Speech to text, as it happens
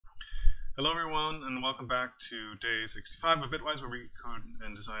Hello everyone, and welcome back to day 65 of Bitwise, where we code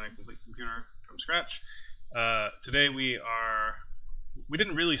and design a complete computer from scratch. Today we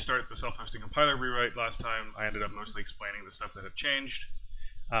didn't really start the self-hosting compiler rewrite last time. I ended up mostly explaining the stuff that had changed.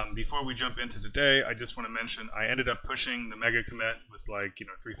 Before we jump into today, I just want to mention I ended up pushing the mega commit with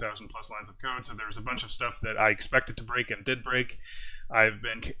 3,000 plus lines of code, so there's a bunch of stuff that I expected to break and did break. I've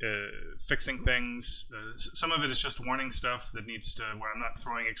been fixing things. Some of it is just warning stuff that needs to, where I'm not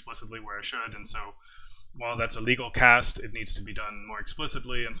throwing explicitly where I should, and so while that's a legal cast, it needs to be done more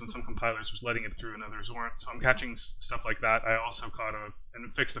explicitly, and some compilers was letting it through and others weren't, so I'm catching stuff like that. I also caught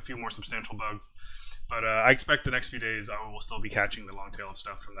and fixed a few more substantial bugs, but I expect the next few days I will still be catching the long tail of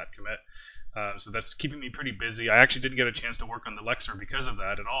stuff from that commit. So that's keeping me pretty busy. I actually didn't get a chance to work on the Lexer because of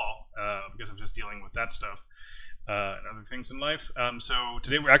that at all, because I'm just dealing with that stuff. And other things in life. So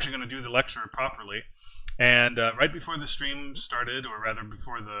today we're actually going to do the lecture properly. And right before the stream started, or rather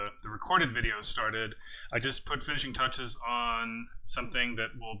before the recorded video started, I just put finishing touches on something that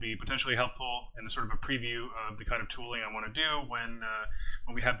will be potentially helpful and sort of a preview of the kind of tooling I want to do when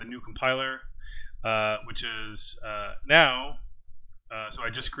we have the new compiler, which is now. So I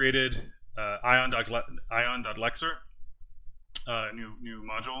just created ion.lexer, new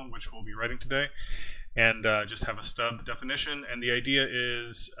module, which we'll be writing today. And just have a stub definition. And the idea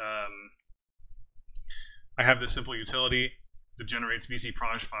is I have this simple utility that generates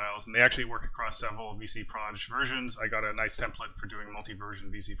VC-proj files, and they actually work across several VC-proj versions. I got a nice template for doing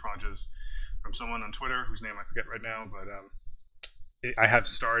multi-version VC-projes from someone on Twitter, whose name I forget right now, but I have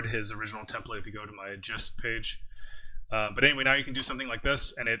starred his original template if you go to my gist page. But anyway, now you can do something like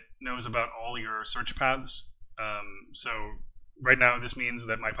this, and it knows about all your search paths. So right now, this means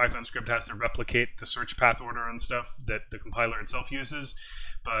that my Python script has to replicate the search path order and stuff that the compiler itself uses.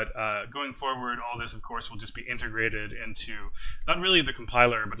 But going forward, all this, of course, will just be integrated into not really the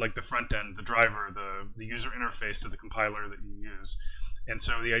compiler, but like the front end, the driver, the user interface to the compiler that you use. And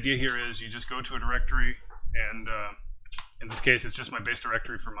so the idea here is you just go to a directory, and in this case, it's just my base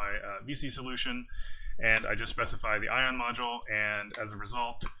directory for my VC solution. And I just specify the ion module, and as a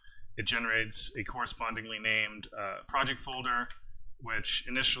result, it generates a correspondingly named project folder, which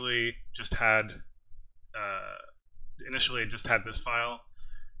initially just had this file,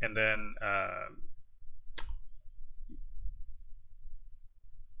 and then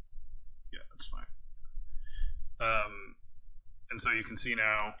yeah, that's fine. And so you can see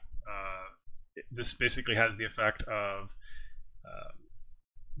now this basically has the effect of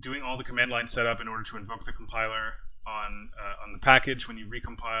doing all the command line setup in order to invoke the compiler on the package when you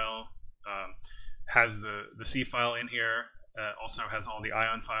recompile, has the C file in here, also has all the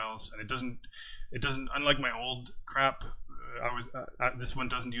ion files, and it doesn't unlike my old crap, this one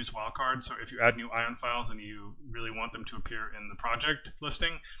doesn't use wildcard, so if you add new ion files and you really want them to appear in the project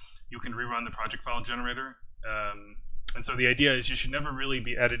listing, you can rerun the project file generator. And so the idea is you should never really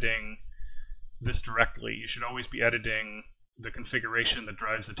be editing this directly. You should always be editing the configuration that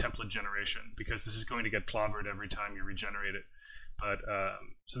drives the template generation, because this is going to get clobbered every time you regenerate it. But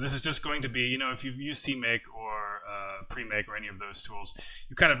so this is just going to be, if you've used CMake or Premake or any of those tools,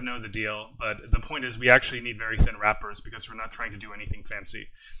 you kind of know the deal. But the point is we actually need very thin wrappers because we're not trying to do anything fancy.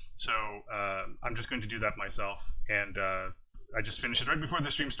 So I'm just going to do that myself. And I just finished it right before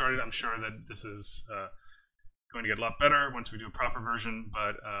the stream started. I'm sure that this is going to get a lot better once we do a proper version.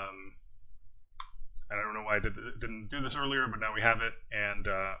 But I don't know why I didn't do this earlier, but now we have it, and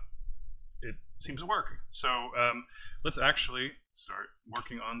it seems to work. So let's actually start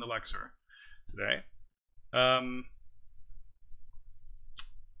working on the Lexer today.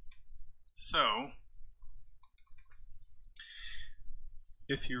 So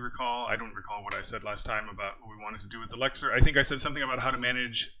if you recall, I don't recall what I said last time about what we wanted to do with the Lexer. I think I said something about how to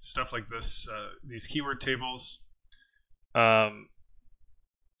manage stuff like this, these keyword tables.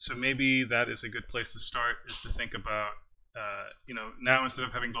 So maybe that is a good place to start, is to think about, now instead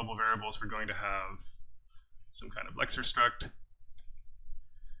of having global variables, we're going to have some kind of Lexer struct.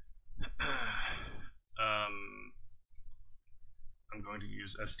 I'm going to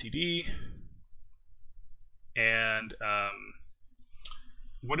use std. And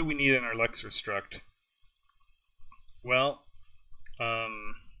what do we need in our Lexer struct? Well,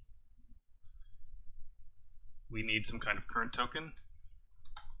 we need some kind of current token.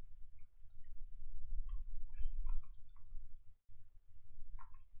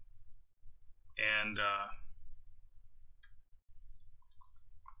 And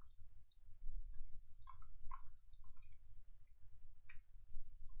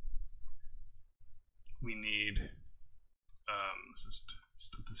we need, let's just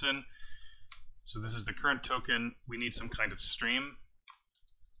put this in. So this is the current token. We need some kind of stream.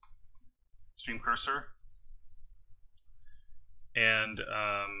 stream cursor, and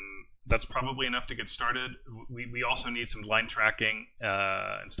that's probably enough to get started. We also need some line tracking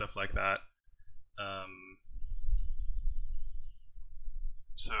and stuff like that.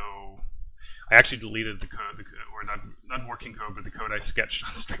 So I actually deleted the code, or not working code, but the code I sketched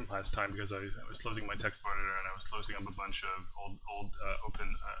on stream last time because I was closing my text editor and I was closing up a bunch of old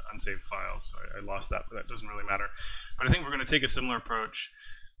open unsaved files. So I lost that, but that doesn't really matter. But I think we're going to take a similar approach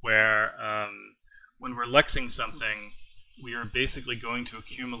where when we're lexing something, we are basically going to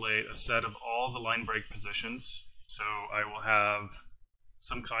accumulate a set of all the line break positions. So I will have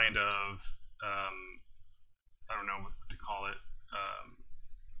some kind of, I don't know what to call it.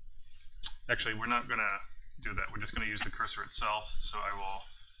 Actually, we're not going to do that. We're just going to use the cursor itself. So I will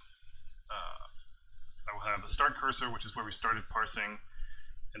have a start cursor, which is where we started parsing.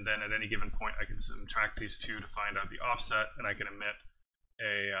 And then at any given point, I can subtract these two to find out the offset, and I can emit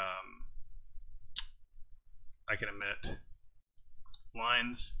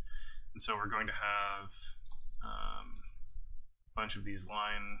lines. And so we're going to have a bunch of these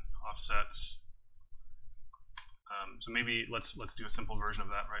line offsets. So maybe let's do a simple version of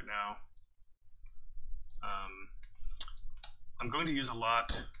that right now. I'm going to use a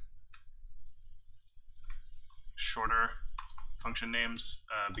lot shorter function names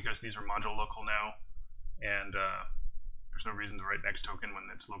because these are module local now, and there's no reason to write next token when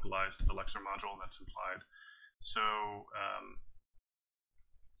it's localized to the Lexer module that's implied. So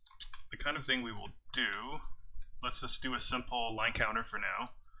the kind of thing we will do, let's just do a simple line counter for now.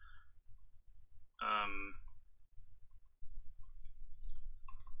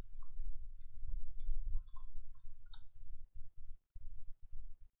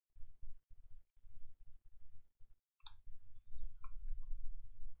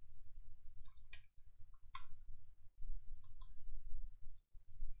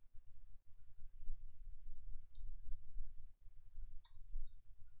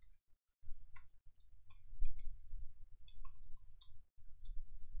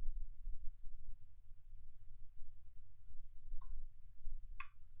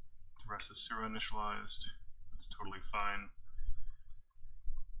 The rest is zero initialized. That's totally fine.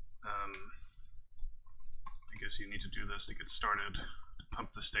 I guess you need to do this to get started, to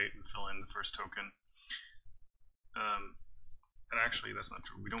pump the state and fill in the first token. And actually, that's not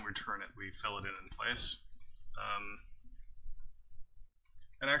true. We don't return it. We fill it in place.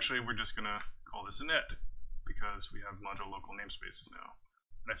 And actually, we're just going to call this init because we have module local namespaces now.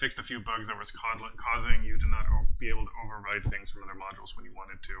 And I fixed a few bugs that was causing you to not be able to override things from other modules when you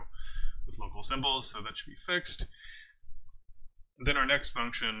wanted to with local symbols, so that should be fixed. And then our next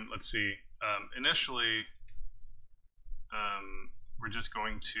function, let's see, initially we're just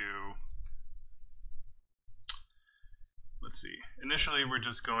going to, let's see, initially we're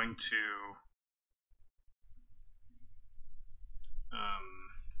just going to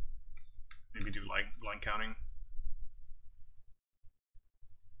maybe do line counting.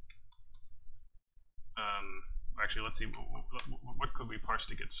 Actually, let's see, what could we parse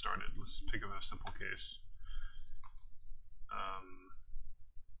to get started? Let's pick up a simple case.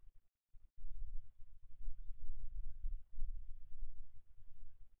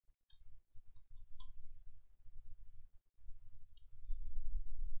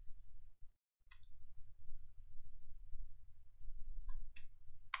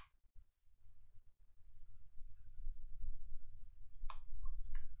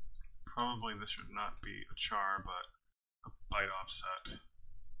 Probably this should not be a char, but a byte offset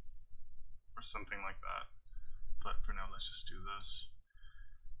or something like that. But for now, let's just do this.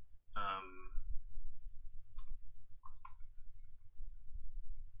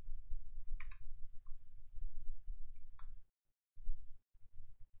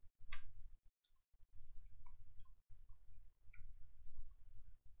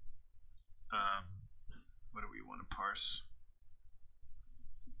 What do we want to parse?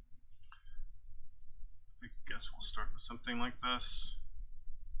 I guess we'll start with something like this.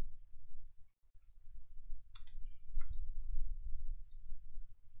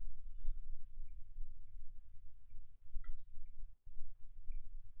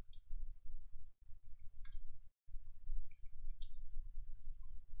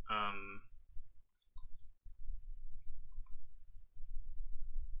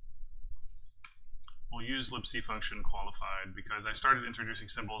 We'll use libc function qualified because I started introducing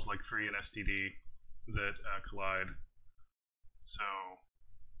symbols like free and std that collide. So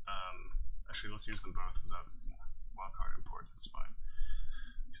actually, let's use them both without wildcard import. That's fine.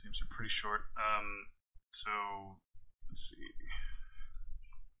 These names are pretty short. So let's see.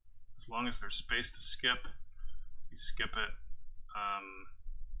 As long as there's space to skip, we skip it.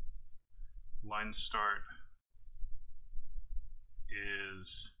 line start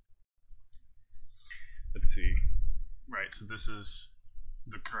is, let's see, right, so this is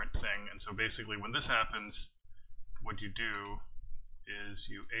the current thing, and so basically when this happens, what you do is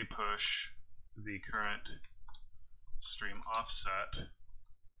you push the current stream offset,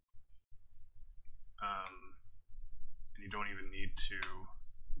 and you don't even need to,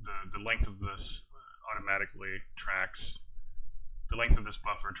 the length of this automatically tracks, the length of this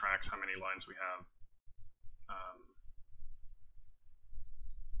buffer tracks how many lines we have.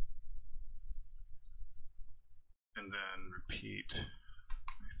 And then repeat.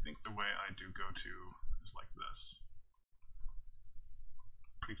 I think the way I do go to is like this.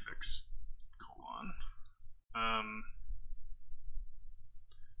 Prefix colon.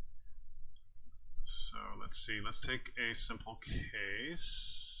 So let's see, let's take a simple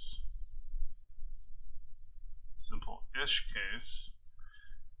case. Simple-ish case.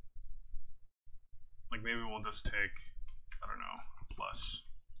 Like maybe we'll just take, I don't know, a plus.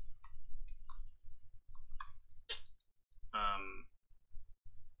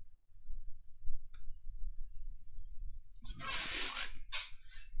 So this would be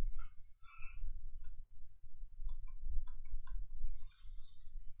like,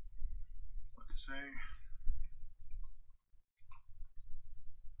 let's say,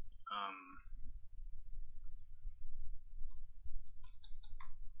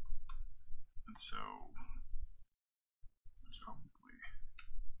 and so that's probably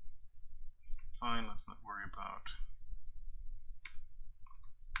fine. Let's not worry about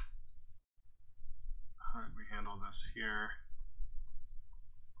how did we handle this here.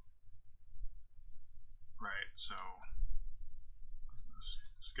 Right, so let's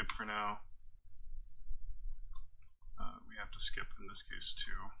skip for now. We have to skip in this case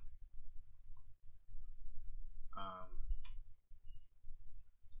too.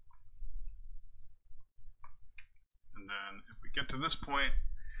 And then if we get to this point,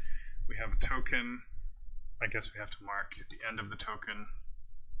 we have a token. I guess we have to mark the end of the token.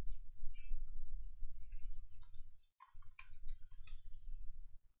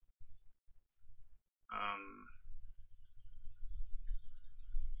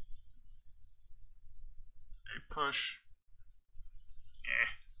 A push.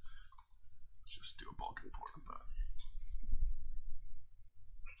 Let's just do a bulk import of that.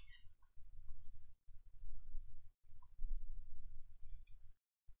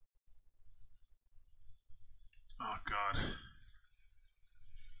 Oh God.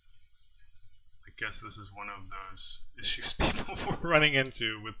 I guess this is one of those issues people were running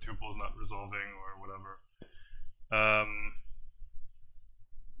into with tuples not resolving or whatever.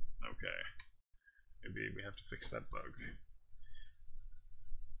 Okay. Maybe we have to fix that bug.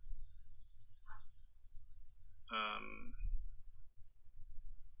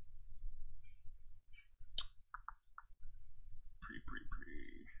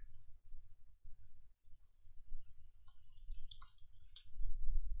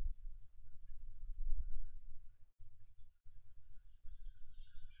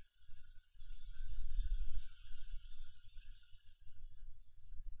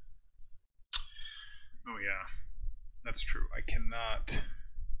 Oh yeah, that's true. I cannot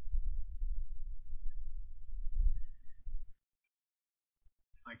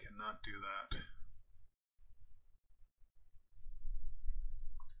do that.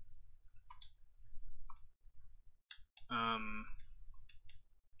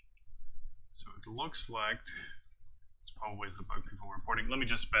 So it looks like it's probably the bug people were reporting. Let me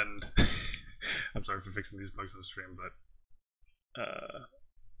just spend I'm sorry for fixing these bugs on the stream, but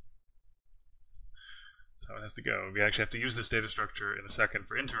that's how it has to go. We actually have to use this data structure in a second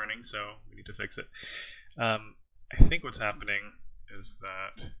for interning, so we need to fix it. I think what's happening is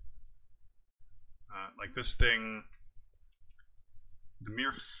that like this thing, the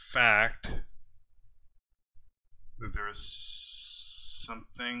mere fact that there is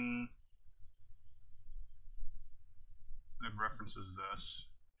something that references this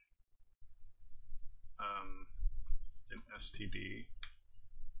in std,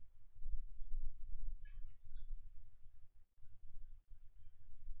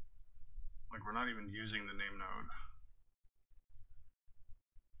 like we're not even using the name node.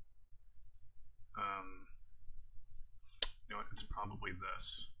 You know what, it's probably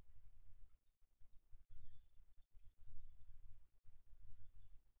this.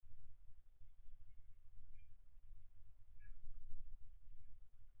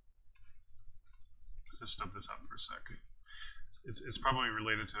 Let's just stub this out for a sec. It's probably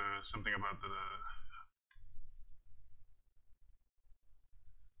related to something about the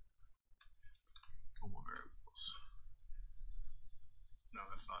global variables. No,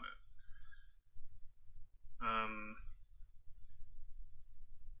 that's not it.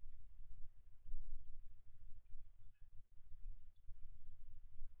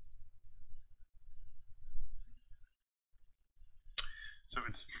 So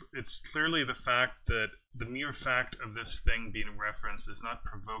it's clearly the fact that the mere fact of this thing being referenced is not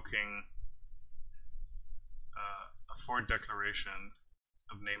provoking a for declaration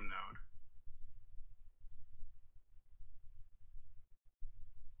of name node.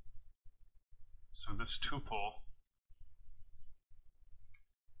 So this tuple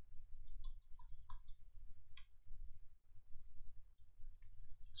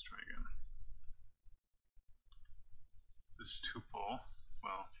let's try again. This tuple,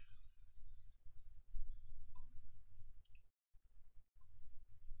 well,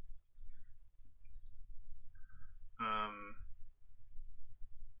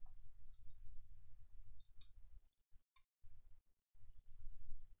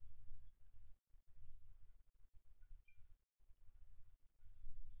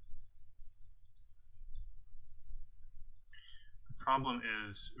 the problem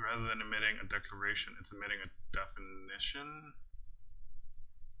is, rather than emitting a declaration, it's emitting a definition.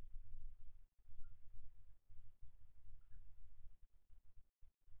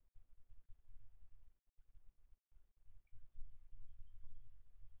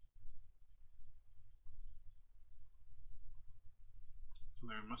 So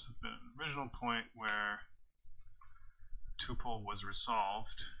there must have been an original point where tuple was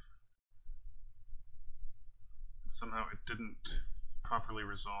resolved. Somehow it didn't properly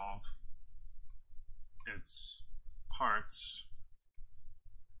resolve its parts.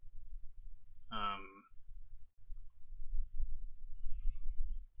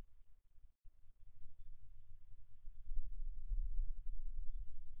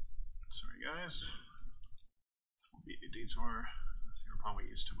 Sorry guys, this will be a detour, as you're probably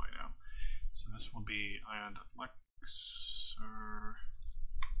used to by now. So this will be ion.lexer,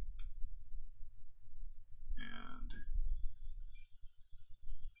 and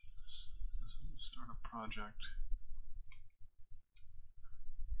this is the startup project.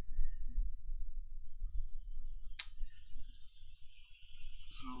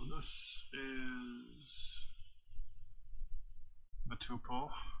 So this is the tuple,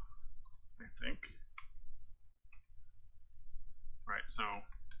 I think. Right, so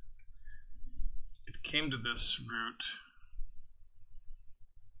it came to this root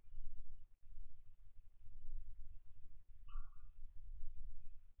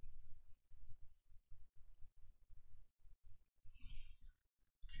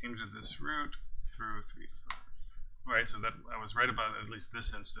through 3 to 5. Right, so that I was right about at least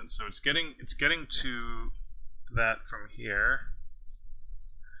this instance. So it's getting to that from here.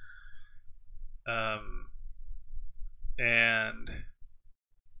 And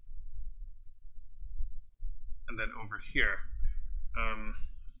then over here.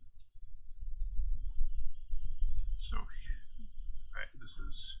 So, right, this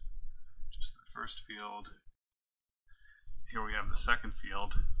is just the first field. Here we have the second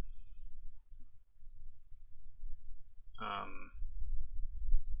field.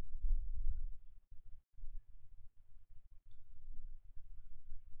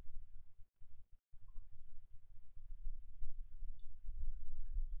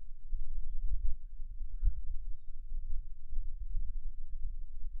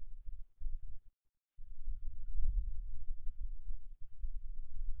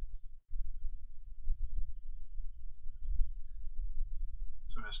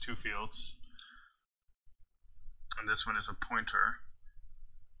 So it has two fields, and this one is a pointer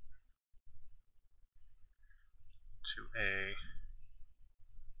to a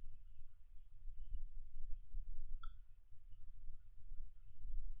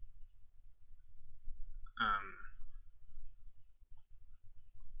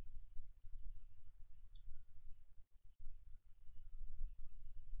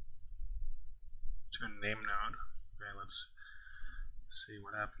name node. Okay, let's see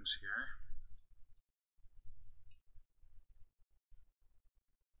what happens here.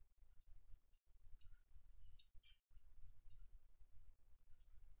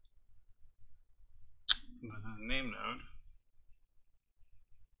 So this is a name node.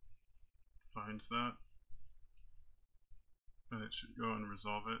 Finds that, and it should go and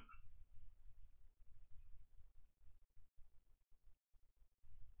resolve it.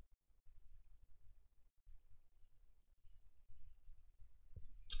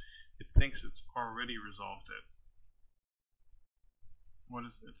 It thinks it's already resolved it. What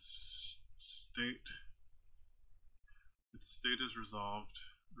is its state? Its state is resolved,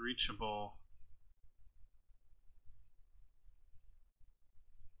 reachable.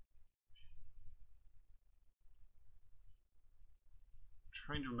 I'm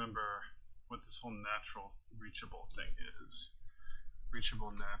trying to remember what this whole natural reachable thing is.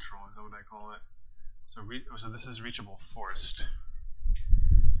 Reachable natural, is that what I call it? So, so this is reachable forced.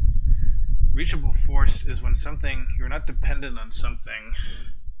 Reachable forced is when something, you're not dependent on something,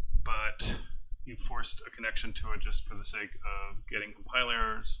 but you forced a connection to it just for the sake of getting compile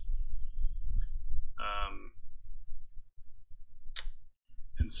errors.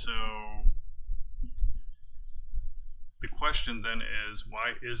 And so the question then is,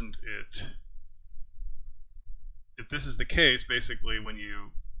 why isn't it? If this is the case, basically when you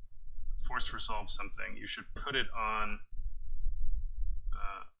force resolve something, you should put it on,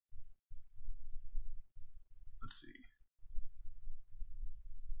 let's see.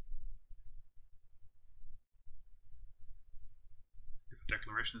 If a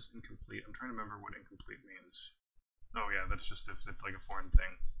declaration is incomplete, I'm trying to remember what incomplete means. Oh yeah, that's just if it's like a foreign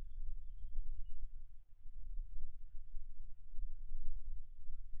thing.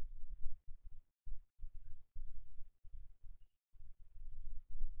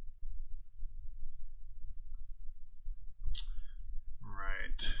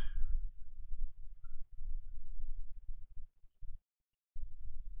 Right.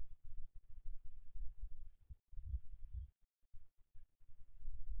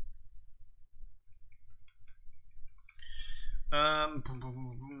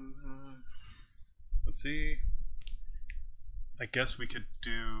 Let's see. I guess we could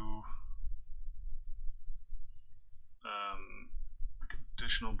do a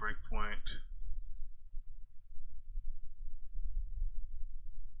conditional breakpoint.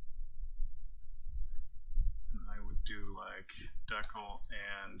 And I would do like decal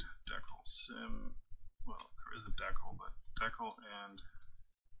and decal sim. Well, there is a decal, but decal and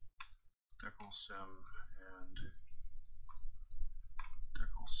decal sim and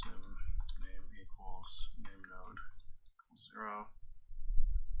decal sim name equals name node equals 0.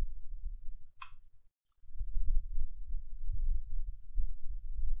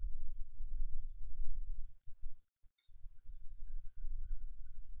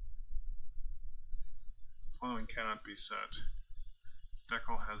 Following cannot be set.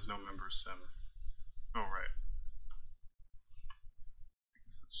 Decal has no member sim. Oh, right. I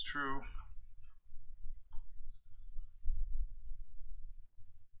guess that's true.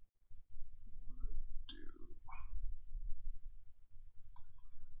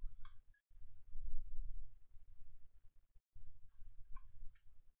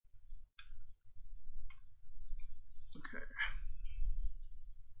 Okay.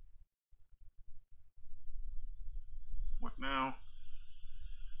 What now?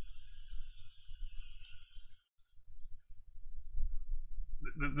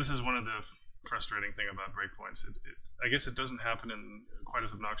 This is one of the frustrating thing about breakpoints. I guess it doesn't happen in quite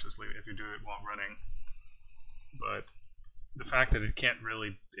as obnoxiously if you do it while running, but the fact that it can't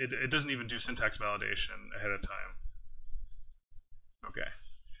really, it doesn't even do syntax validation ahead of time. Okay.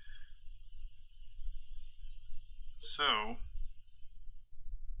 So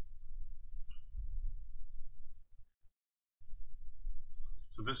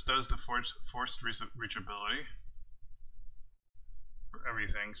this does the forced reachability for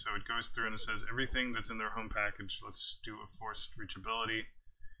everything. So it goes through and it says everything that's in their home package, let's do a forced reachability.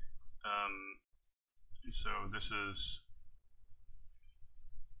 And so this is,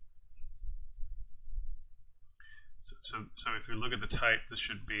 so if you look at the type, this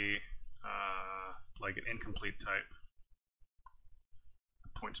should be like an incomplete type.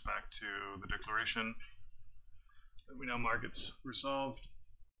 It points back to the declaration. And we now mark it's resolved.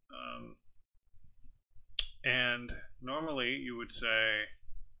 And normally you would say,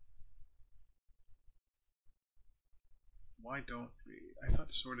 why don't we? I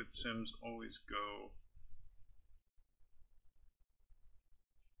thought sorted sims always go.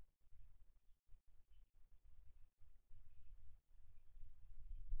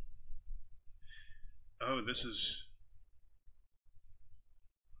 Oh, this is.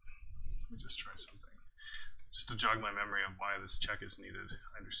 Let me just try something. Just to jog my memory of why this check is needed.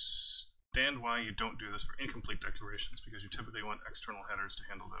 I understand why you don't do this for incomplete declarations, because you typically want external headers to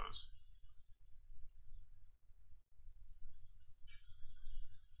handle those.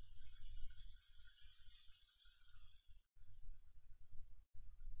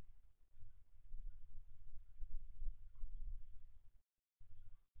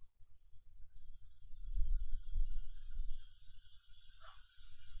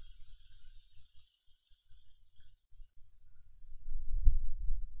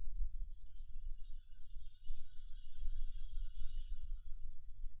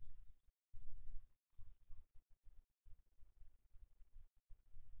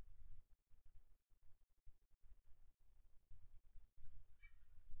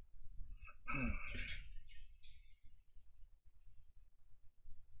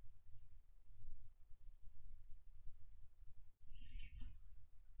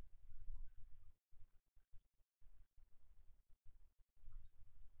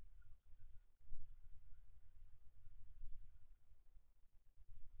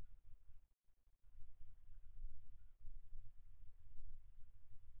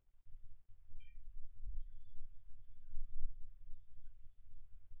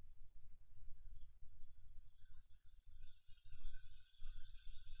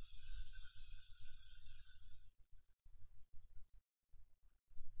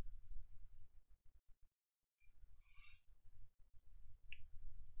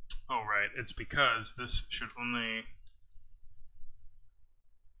 right, it's because this should only...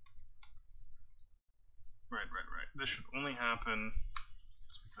 Right. This should only happen...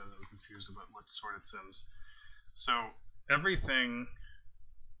 It's because I'm confused about what sorted sims. So everything...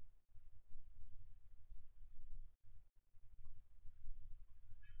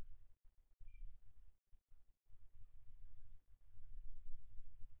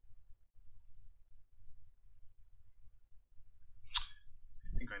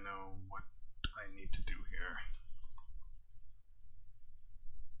 I think I know what I need to do here.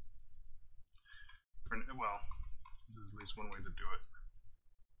 Well, there's at least one way to do it.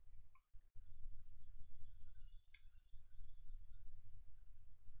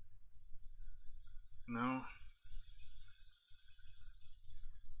 No.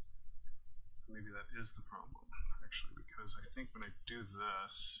 Maybe that is the problem, actually, because I think when I do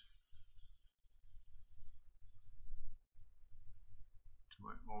this, do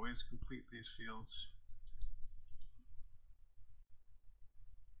I always complete these fields?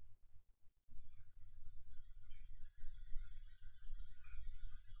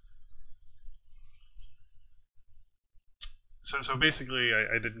 So basically,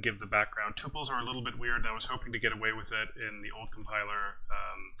 I didn't give the background. Tuples are a little bit weird, and I was hoping to get away with it in the old compiler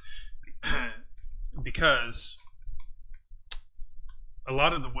because a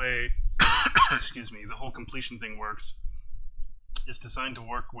lot of the way, excuse me, the whole completion thing works is designed to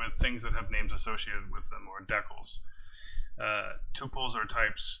work with things that have names associated with them, or decals. Tuples are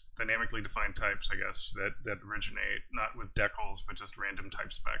types, dynamically defined types, I guess, that originate not with decals, but just random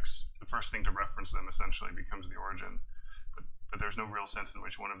type specs. The first thing to reference them essentially becomes the origin. But there's no real sense in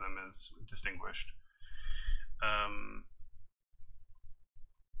which one of them is distinguished. I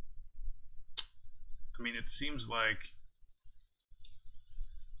mean, it seems like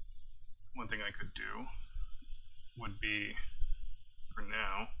one thing I could do would be, for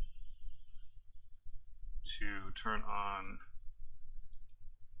now, to turn on...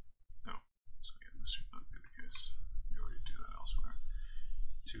 No, so yeah, this should not be the case. We already do that elsewhere.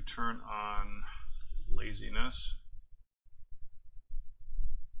 To turn on laziness.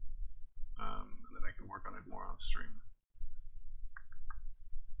 And then I can work on it more on the stream.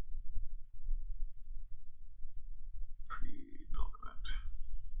 Pre-build event.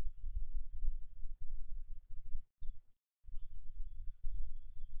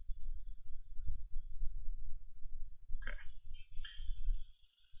 Okay.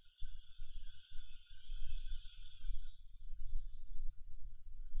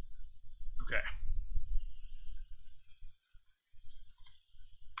 Okay.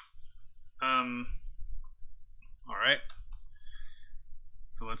 All right.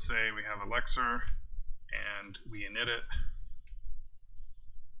 So let's say we have a lexer and we init it,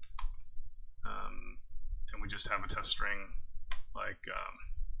 and we just have a test string. Like,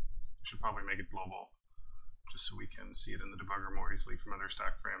 should probably make it global, just so we can see it in the debugger more easily from other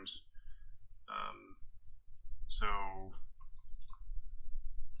stack frames. So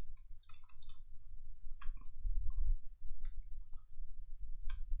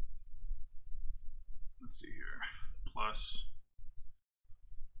let's see here, plus,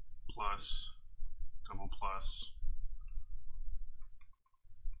 double plus,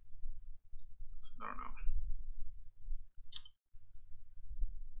 I don't know.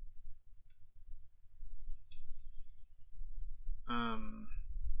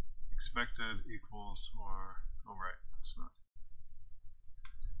 Expected equals, or, oh right, it's not.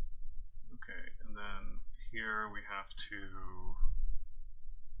 Okay, and then here we have to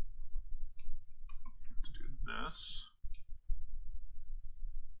do this.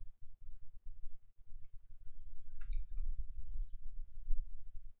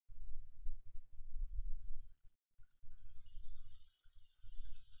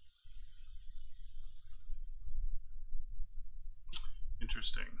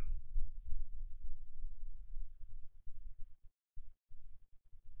 Interesting.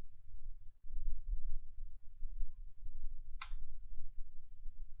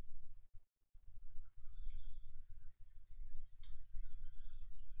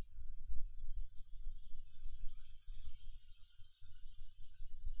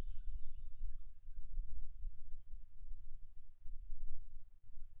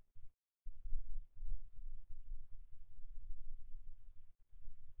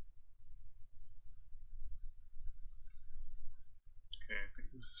 Okay, I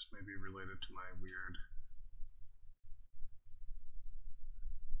think this may be related to my weird...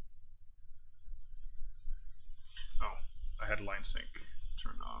 Oh, I had line sync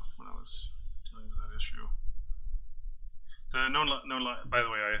turned off when I was dealing with that issue. The no line. By the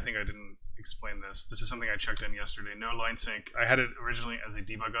way, I think I didn't explain this. This is something I checked in yesterday. No line sync. I had it originally as a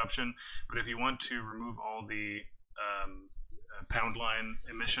debug option, but if you want to remove all the pound line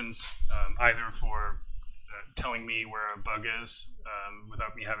emissions, either for telling me where a bug is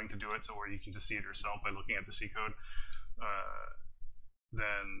without me having to do it, so where you can just see it yourself by looking at the C code,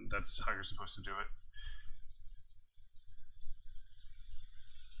 then that's how you're supposed to do it.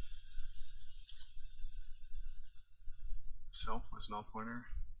 Self was null pointer.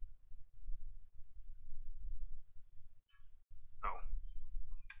 Oh,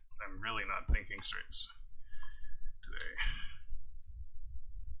 I'm really not thinking straight today.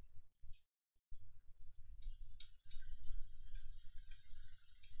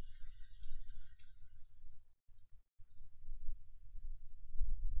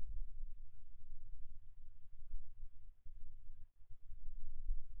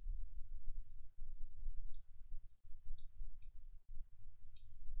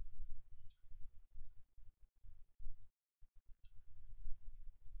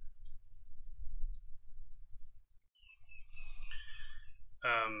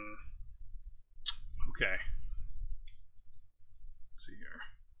 Okay. Let's see here.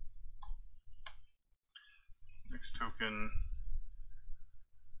 Next token.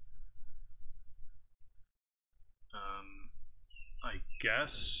 I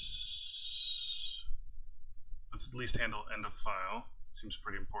guess let's at least handle end of file. Seems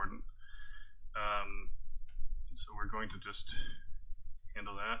pretty important. So we're going to just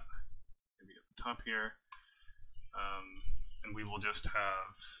handle that. Maybe at the top here. And we will just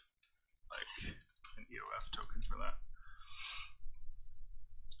have like an EOF token for that.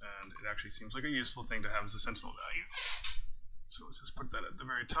 And it actually seems like a useful thing to have as a sentinel value. So let's just put that at the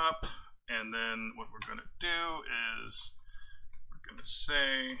very top. And then what we're going to do is we're going to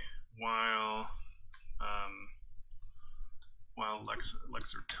say while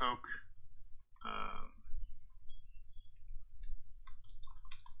lexer toke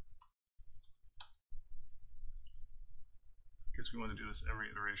I guess we want to do this every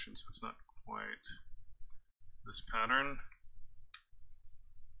iteration, so it's not quite this pattern.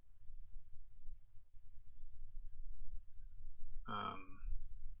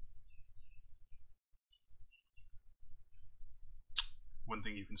 One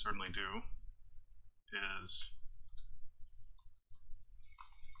thing you can certainly do is,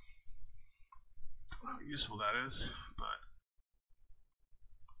 I don't know how useful that is, but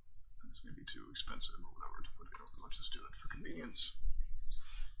this may be too expensive or whatever to put it over. Let's just do that for convenience.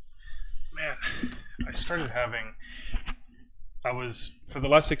 Man, I started having, for the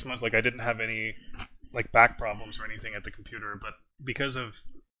last 6 months, like I didn't have any like back problems or anything at the computer, but because of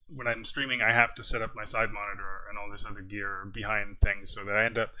when I'm streaming, I have to set up my side monitor and all this other gear behind things, so that I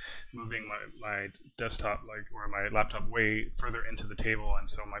end up moving my desktop, or my laptop, way further into the table, and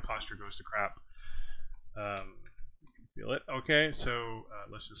so my posture goes to crap. Feel it? Okay, so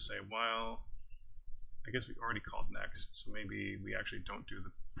let's just say while, I guess we already called next, so maybe we actually don't do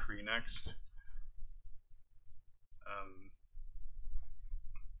the pre-next.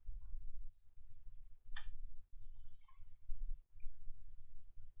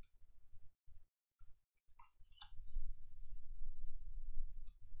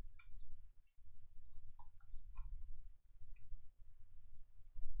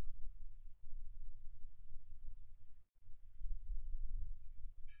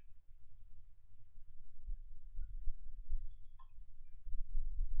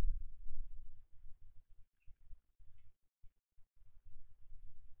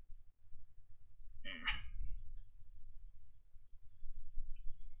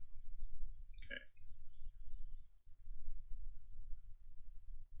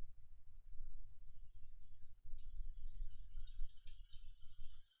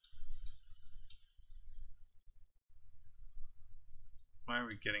 Why are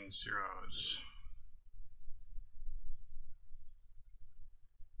we getting zeros?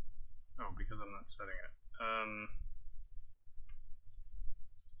 Oh, because I'm not setting it.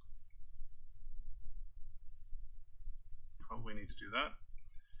 Probably need to do that.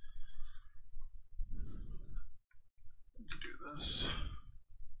 Need to do this.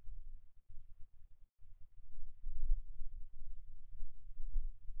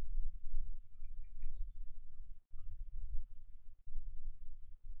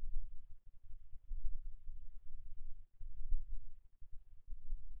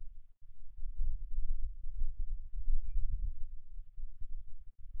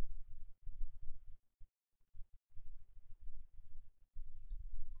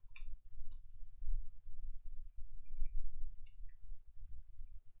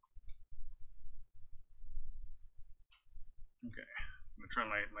 Okay, I'm going to try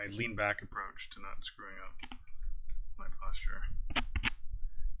my lean back approach to not screwing up my posture.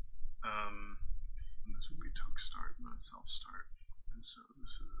 And this would be toke start, not self start. And so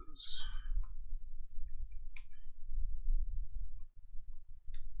this is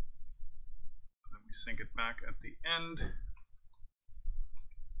then we sync it back at the end.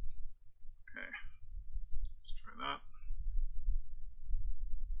 Okay, let's try that.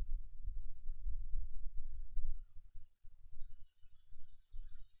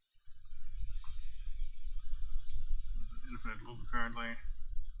 Infinite loop apparently.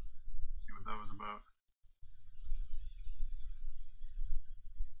 Let's see what that was about.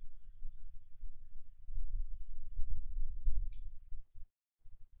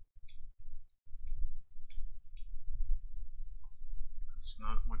 That's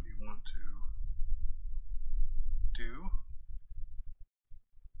not what you want to do.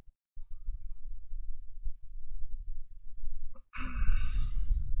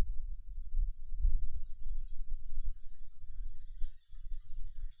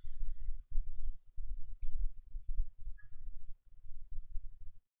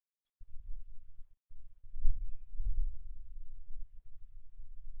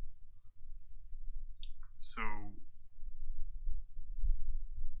 So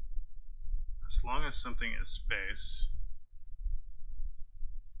as long as something is space,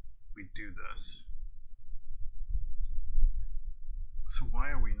 we do this. So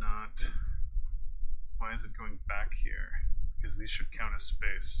why are we not, why is it going back here? Because these should count as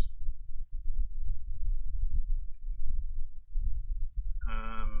space.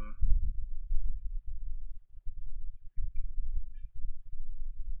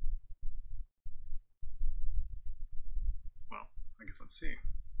 Well, I guess let's see.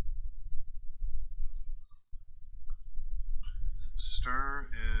 So stir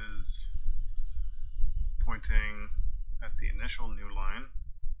is pointing at the initial new line.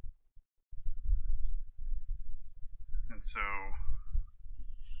 And so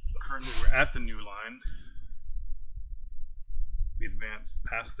currently we're at the new line. We advanced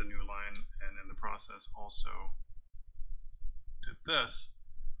past the new line and in the process also did this.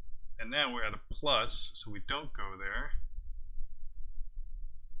 And now we're at a plus, so we don't go there.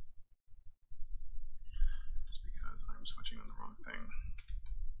 It's because I'm switching on the wrong thing.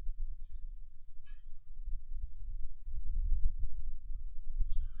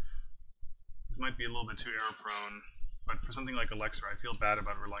 This might be a little bit too error prone, but for something like Alexa, I feel bad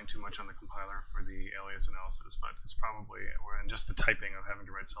about relying too much on the compiler for the alias analysis, but it's probably, and just the typing of having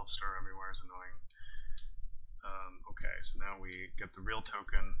to write self-stir everywhere is annoying. Okay, so now we get the real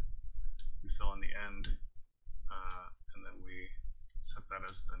token, we fill in the end, and then we set that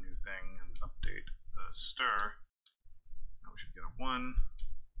as the new thing and update the stir. Now we should get a 1.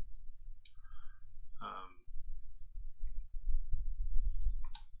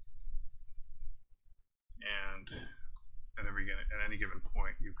 And at any given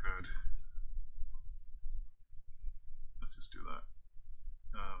point, you could, let's just do that.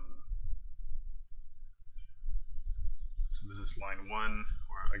 So this is line 1,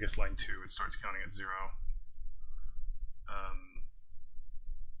 or I guess line 2, it starts counting at 0.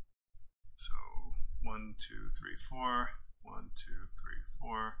 So 1, 2, 3, 4, 1, 2, 3,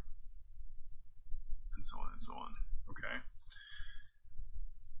 4, and so on and so on. Okay.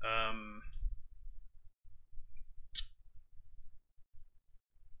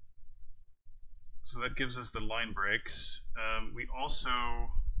 So that gives us the line breaks. We also,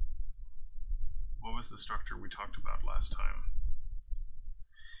 what was the structure we talked about last time?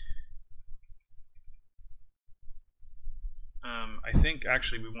 I think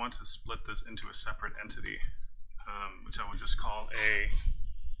actually we want to split this into a separate entity, which I would just call a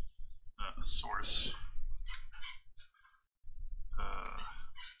source,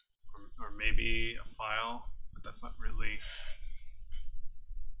 or maybe a file, but that's not really.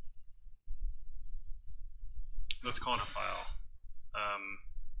 Let's call it a file.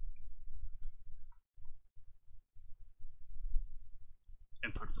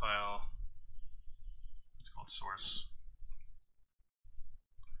 Input file. It's called source.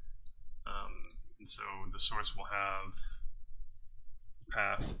 And so the source will have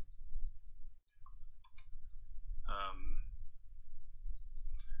path.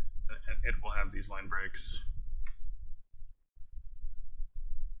 And it will have these line breaks.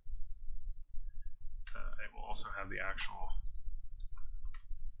 It will also have the actual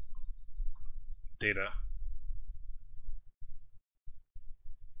data.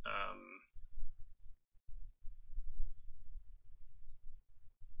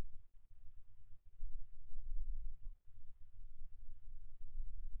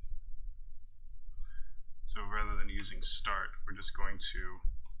 So rather than using start, we're just going to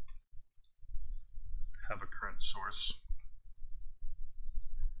have a current source.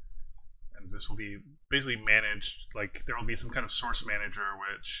 And this will be basically managed, like there will be some kind of source manager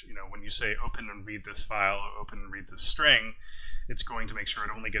which, you know, when you say open and read this file or open and read this string, it's going to make sure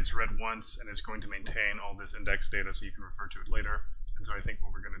it only gets read once, and it's going to maintain all this index data so you can refer to it later. And so I think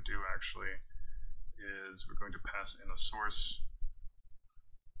what we're going to do actually is we're going to pass in a source.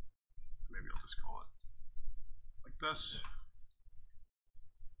 Maybe I'll just call it like this.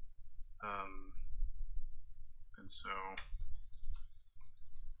 And so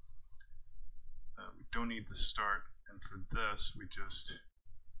we don't need the start, and for this we just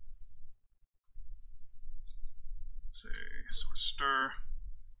say source stir,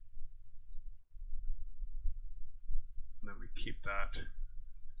 and then we keep that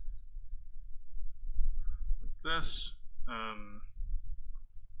like this.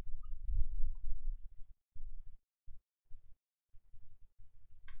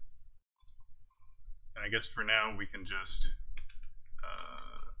 And I guess for now we can just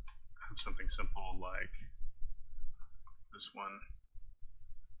have something simple like this one.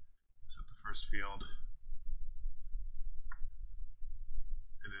 Set the first field.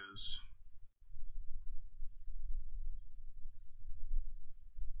 It is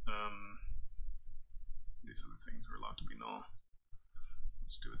these other things are allowed to be null. So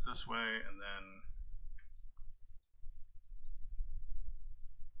let's do it this way, and then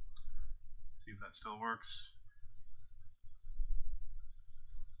see if that still works.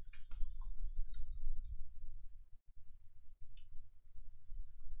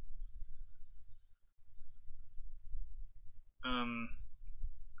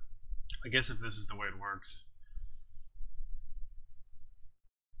 I guess if this is the way it works,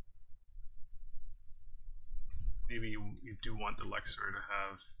 maybe you do want the Lexer to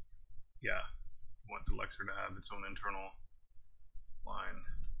have, yeah, you want the Lexer to have its own internal line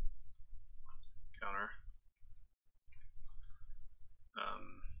counter.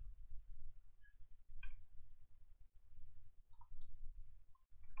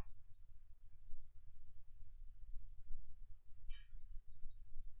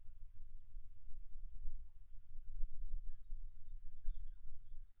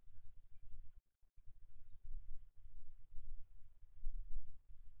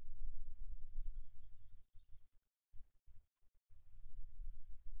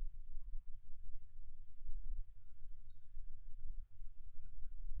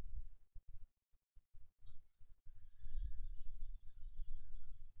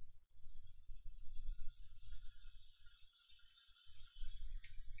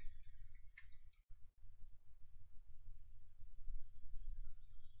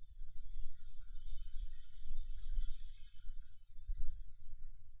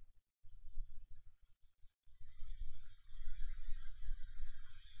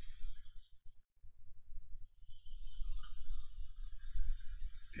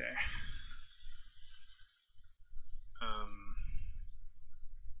 Okay.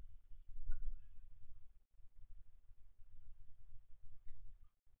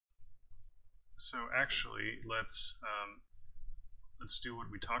 So actually, let's do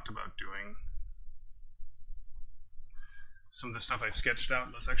what we talked about doing. Some of the stuff I sketched out,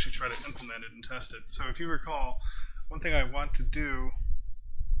 let's actually try to implement it and test it. So if you recall, one thing I want to do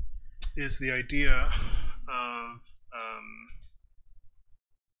is the idea of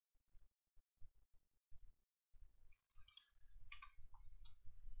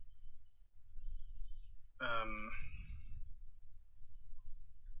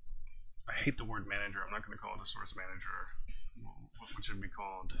I hate the word manager. I'm not going to call it a source manager. What should it be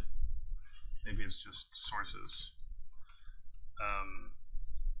called? Maybe it's just sources.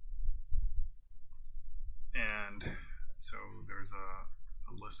 And so there's a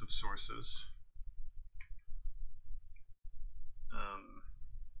list of sources.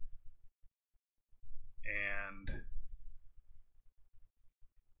 And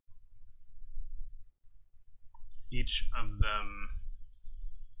each of them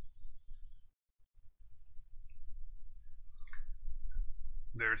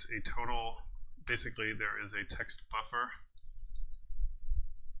there's a total, basically there is a text buffer.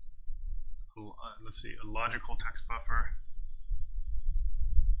 Let's see, a logical text buffer.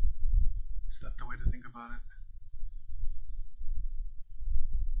 Is that the way to think about it?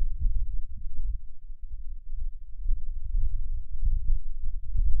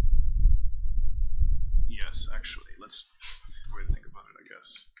 Yes, actually, that's the way to think about it, I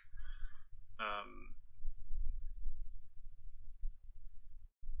guess.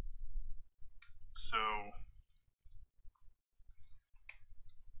 So,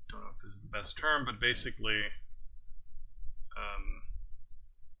 don't know if this is the best term, but basically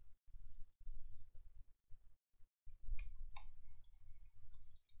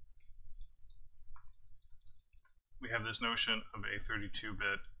we have this notion of a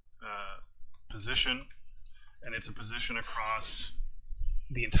 32-bit position, and it's a position across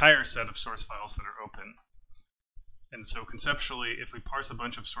the entire set of source files that are open. And so conceptually, if we parse a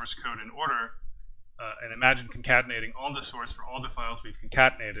bunch of source code in order, and imagine concatenating all the source for all the files we've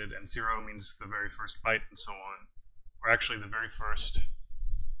concatenated, and 0 means the very first byte and so on, or actually the very first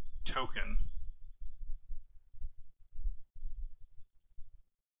token.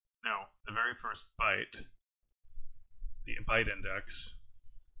 No, the very first byte, the byte index.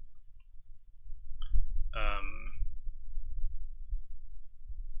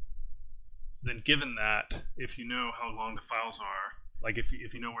 Then given that, if you know how long the files are, like if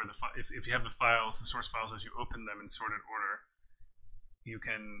you know where if you have the files, the source files as you open them in sorted order, you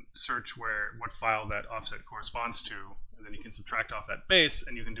can search what file that offset corresponds to, and then you can subtract off that base,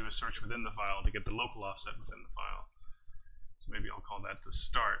 and you can do a search within the file to get the local offset within the file. So maybe I'll call that the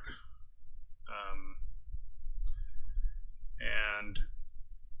start. And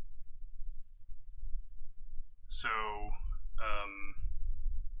so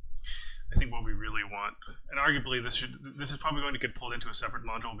I think what we really want, and arguably this is probably going to get pulled into a separate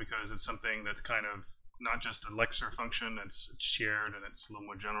module because it's something that's kind of not just a lexer function, it's shared and it's a little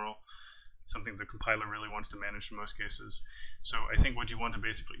more general, something the compiler really wants to manage in most cases. So I think what you want to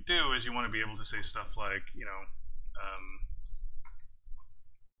basically do is you want to be able to say stuff like, you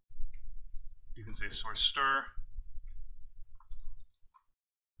can say source stir,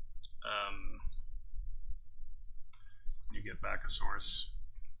 you get back a source,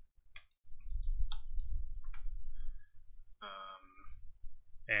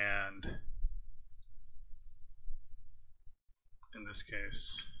 and in this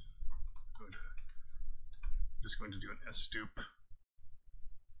case, I'm just going to do an sstoop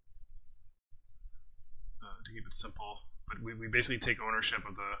to keep it simple. But we basically take ownership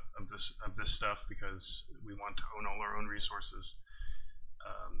of this stuff because we want to own all our own resources.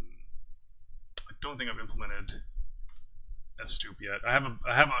 I don't think I've implemented sstoop yet. I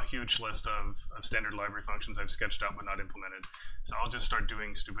have a huge list of standard library functions I've sketched out but not implemented. So I'll just start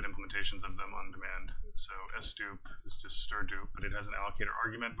doing stupid implementations of them on demand. So sstoop is just stirdup, but it has an allocator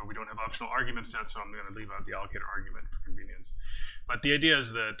argument, but we don't have optional arguments yet, so I'm going to leave out the allocator argument for convenience. But the idea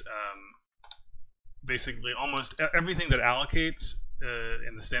is that basically almost everything that allocates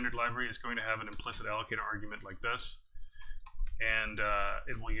in the standard library is going to have an implicit allocator argument like this, and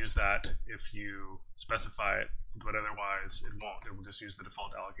it will use that if you specify it, but otherwise it won't. It will just use the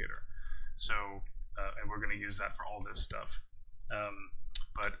default allocator. So, and we're going to use that for all this stuff.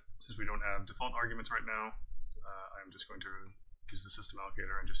 But since we don't have default arguments right now, I'm just going to use the system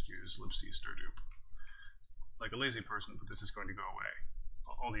allocator and just use libc stirdup. Like a lazy person, but this is going to go away.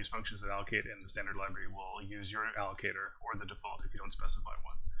 All these functions that allocate in the standard library will use your allocator or the default if you don't specify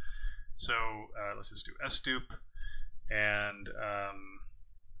one. So let's just do sstoop and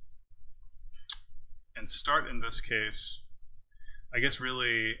start in this case. I guess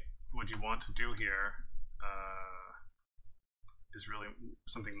really what you want to do here is really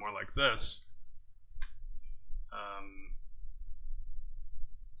something more like this.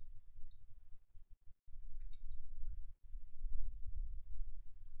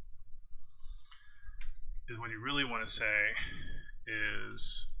 Is what you really want to say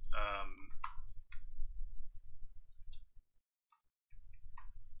is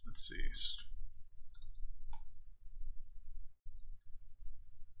let's see.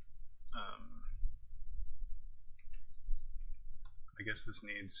 I guess this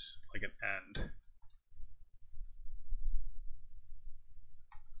needs like an end,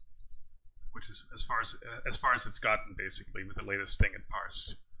 which is as far as it's gotten basically with the latest thing it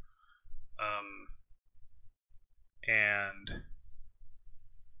parsed. And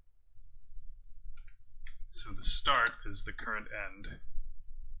so the start is the current end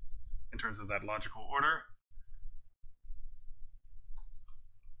in terms of that logical order.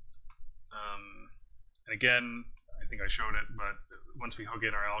 And again, I think I showed it, but once we hook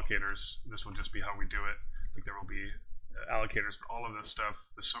in our allocators, this will just be how we do it. Like there will be allocators for all of this stuff.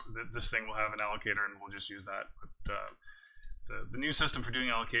 This thing will have an allocator, and we'll just use that. But the new system for doing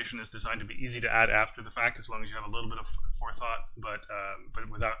allocation is designed to be easy to add after the fact, as long as you have a little bit of forethought, but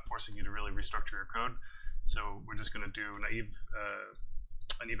without forcing you to really restructure your code. So we're just going to do naive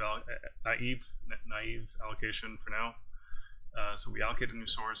allocation for now. So we allocate a new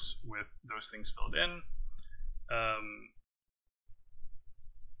source with those things filled in.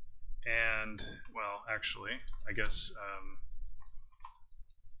 And, well, actually, I guess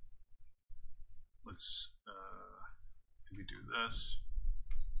let's maybe do this.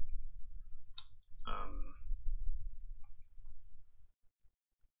 I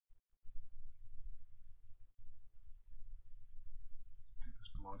think this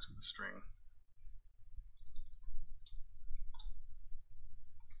belongs with the string.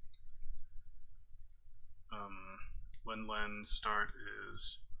 Len start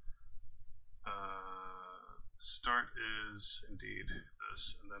is indeed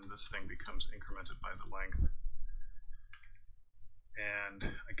this, and then this thing becomes incremented by the length.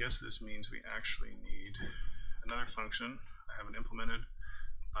 And I guess this means we actually need another function. I haven't implemented,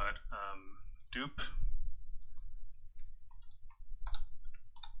 but dupe,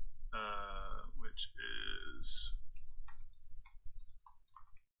 which is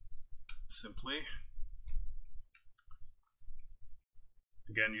simply,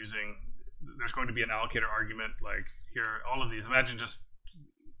 again, using, there's going to be an allocator argument like here, all of these, imagine just,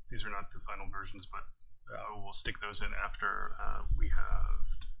 these are not the final versions, but we'll stick those in after we have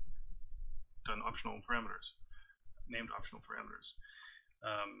done optional parameters, named optional parameters.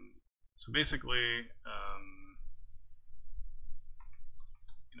 So basically,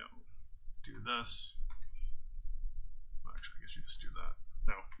 you know, do this. Well, actually, I guess you just do that.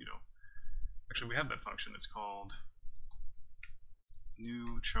 No, you don't. Actually, we have that function. It's called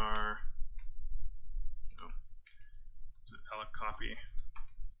new char. No, is it alloc copy?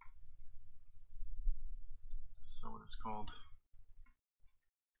 So what it's called.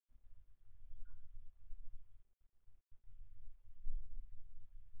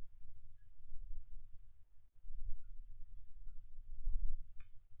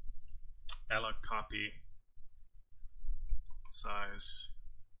 Alloc copy size.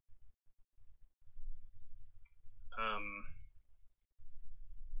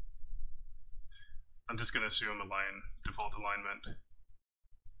 I'm just going to assume default alignment.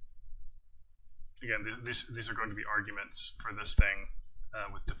 Again, these are going to be arguments for this thing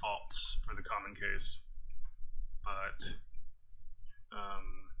with defaults for the common case, but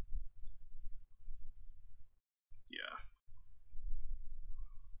yeah.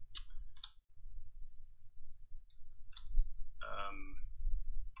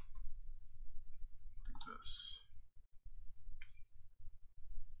 I think this.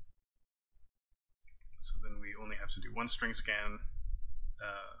 So then we only have to do one string scan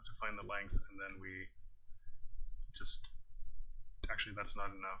to find the length, and then we just, actually that's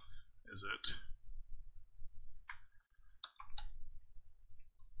not enough, is it?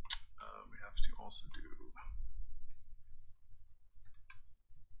 We have to also do,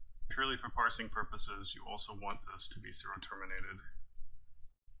 purely for parsing purposes, you also want this to be zero terminated.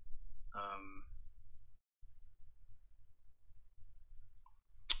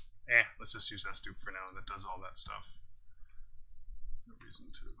 Let's just use sdupe for now, that does all that stuff. No reason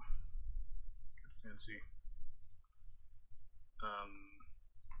to get fancy.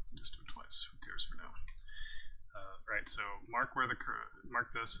 Just do it twice, who cares for now. Right, so mark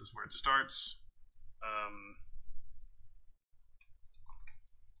this is where it starts.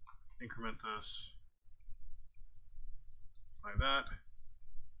 Increment this by that.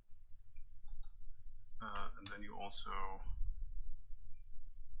 And then you also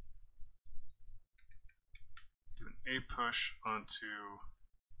do an A push onto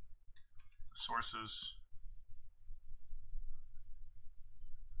the sources.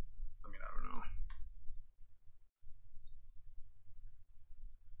 I mean, I don't know.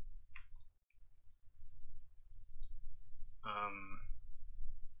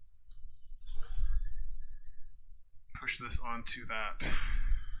 Push this onto that.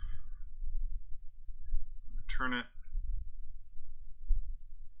 Return it.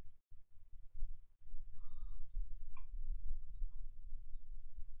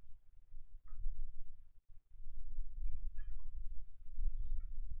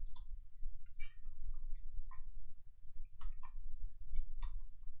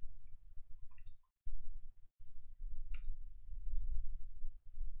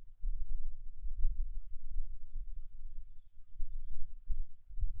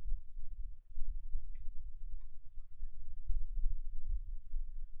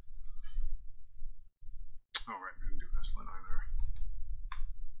 Oh, right, we didn't do Estlin either.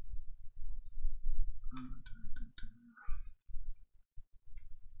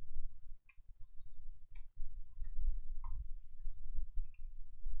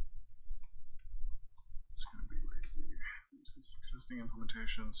 It's going to be lazy. Use these existing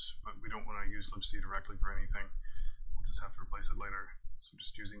implementations, but we don't want to use libc directly for anything. We'll just have to replace it later. So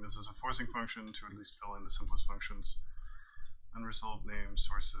just using this as a forcing function to at least fill in the simplest functions. Unresolved names,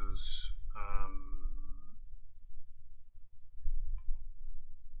 sources.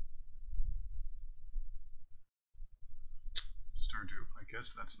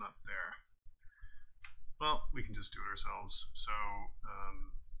 guess that's not there. Well, we can just do it ourselves. So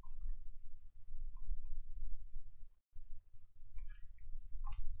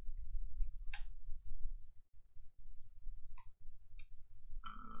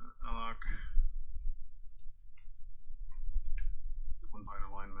alloc 1 byte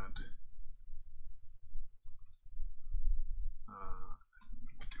alignment.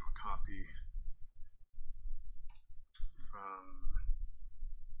 Do a copy from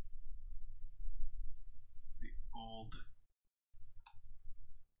the old.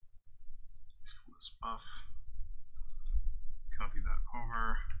 Let's call this buff. Copy that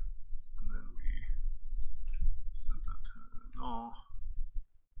over, and then we set that to null.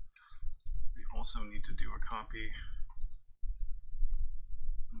 We also need to do a copy,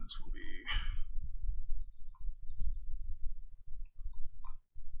 and this will be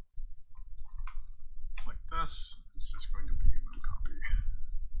like this. It's just going to be mem copy.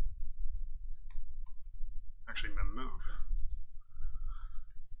 Actually, mem move.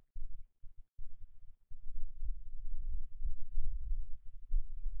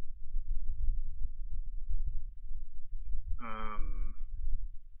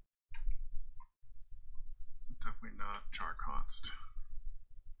 Definitely not char const.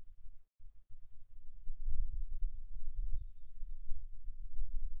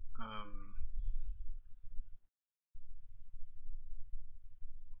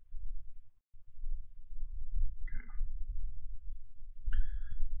 Okay.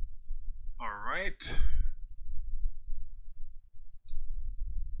 All right.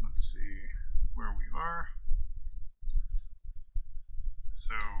 Let's see where we are.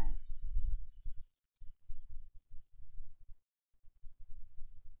 So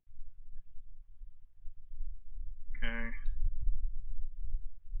okay.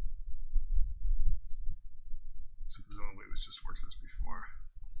 So presumably this just works as before.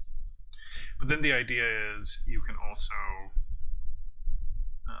 But then the idea is you can also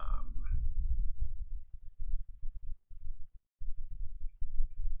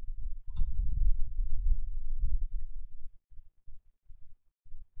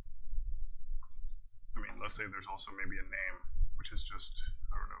let's say there's also maybe a name, which is just,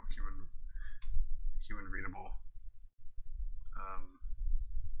 I don't know, human readable.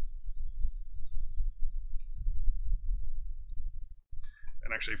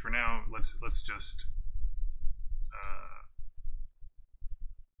 And actually, for now, let's just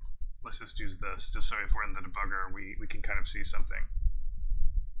use this, just so if we're in the debugger, we can kind of see something,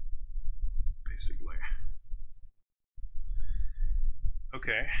 basically.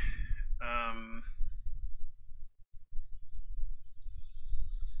 Okay.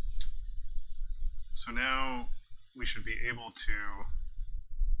 So now we should be able to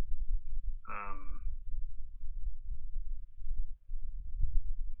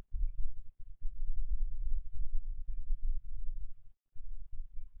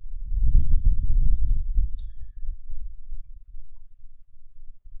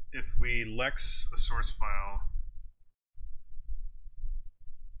if we lex a source file,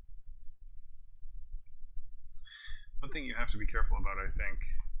 one thing you have to be careful about, I think,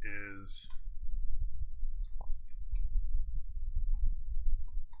 is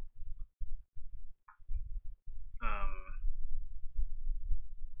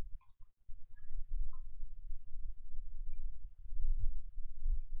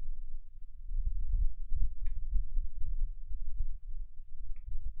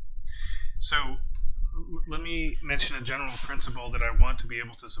so let me mention a general principle that I want to be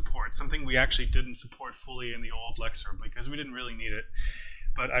able to support, something we actually didn't support fully in the old Lexer because we didn't really need it.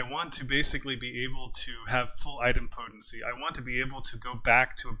 But I want to basically be able to have full item potency. I want to be able to go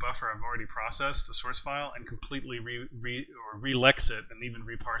back to a buffer I've already processed, the source file, and completely re-lex it and even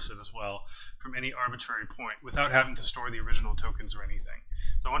reparse it as well from any arbitrary point without having to store the original tokens or anything.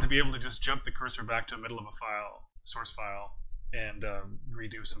 So I want to be able to just jump the cursor back to the middle of a file, source file, and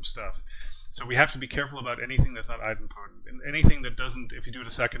redo some stuff. So we have to be careful about anything that's not idempotent, and anything that doesn't, if you do it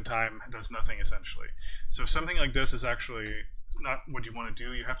a second time, does nothing essentially. So something like this is actually not what you want to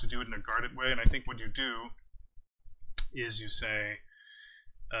do. You have to do it in a guarded way, and I think what you do is you say,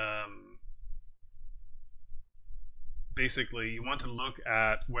 basically you want to look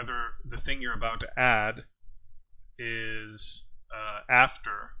at whether the thing you're about to add is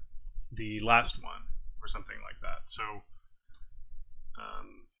after the last one or something like that. So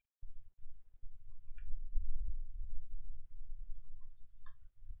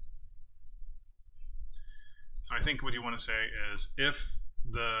so I think what you want to say is if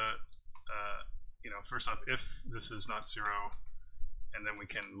the first off, if this is not 0, and then we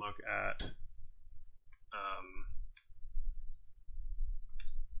can look at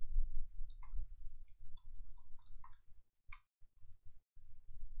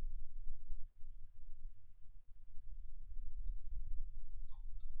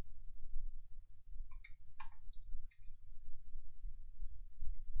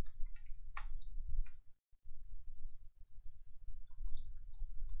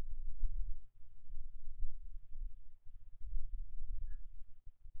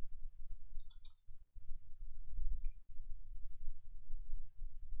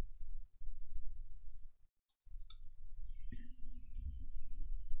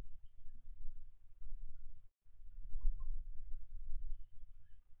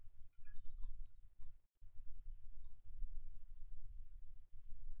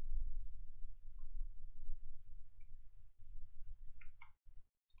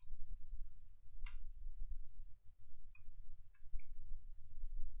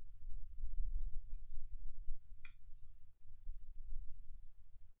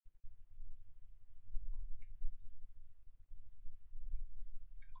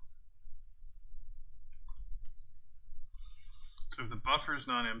So if the buffer is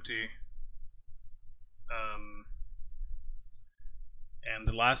non-empty, and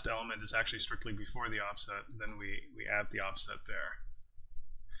the last element is actually strictly before the offset, then we add the offset there.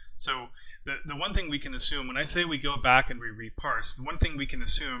 So the one thing we can assume, when I say we go back and we reparse, the one thing we can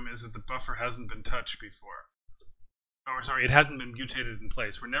assume is that the buffer hasn't been touched before. Or sorry, it hasn't been mutated in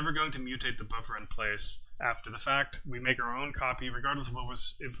place. We're never going to mutate the buffer in place after the fact. We make our own copy, regardless of what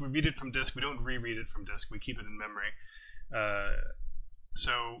was. If we read it from disk, we don't reread it from disk. We keep it in memory.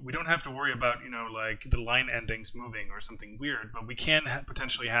 So we don't have to worry about, like the line endings moving or something weird. But we can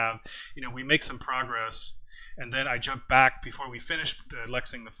potentially have, we make some progress, and then I jump back before we finish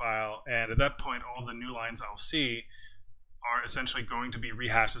lexing the file, and at that point, all the new lines I'll see are essentially going to be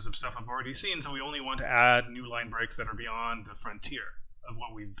rehashes of stuff I've already seen, so we only want to add new line breaks that are beyond the frontier of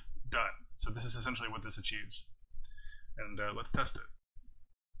what we've done. So this is essentially what this achieves. And let's test it.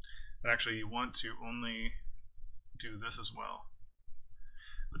 And actually, you want to only do this as well.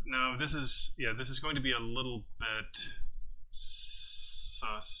 But no, this is going to be a little bit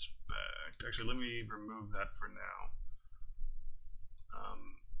suspect. Actually, let me remove that for now.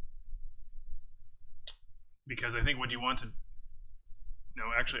 Because I think what you want to...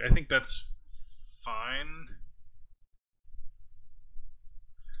 No, actually, I think that's fine.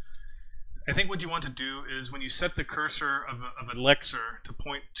 I think what you want to do is when you set the cursor of a lexer to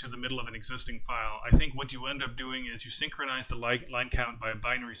point to the middle of an existing file, I think what you end up doing is you synchronize the line count by a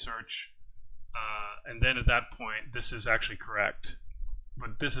binary search, and then at that point, this is actually correct.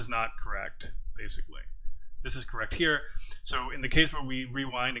 But this is not correct, basically. This is correct here. So in the case where we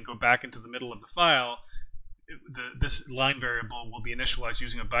rewind and go back into the middle of the file, this line variable will be initialized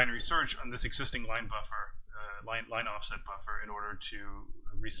using a binary search on this existing line buffer, line offset buffer, in order to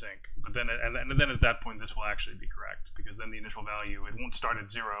resync. But then, and then at that point, this will actually be correct, because then the initial value, it won't start at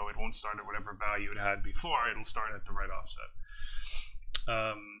 0, it won't start at whatever value it had before, it'll start at the right offset.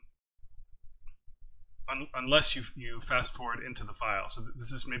 Unless you fast forward into the file. So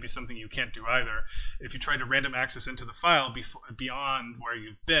this is maybe something you can't do either. If you try to random access into the file beyond where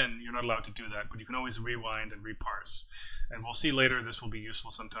you've been, you're not allowed to do that, but you can always rewind and reparse. And we'll see later this will be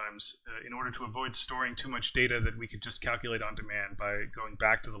useful sometimes in order to avoid storing too much data that we could just calculate on demand by going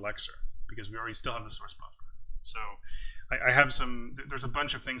back to the lexer, because we already still have the source buffer. So I have there's a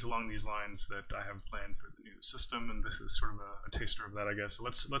bunch of things along these lines that I have planned for the new system, and this is sort of a taster of that, I guess. So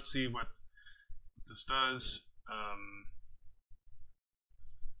let's see what this does.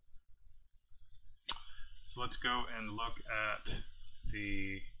 So let's go and look at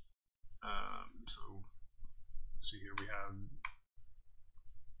the so let's see here, we have,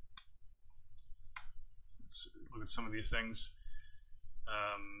 let's look at some of these things.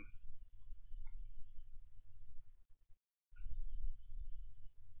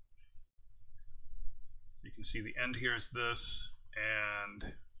 So you can see the end here is this,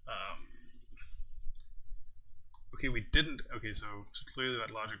 and okay, we didn't, okay, so clearly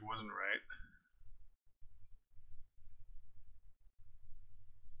that logic wasn't right.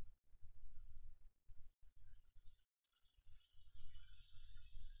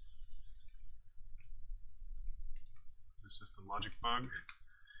 It's just a logic bug.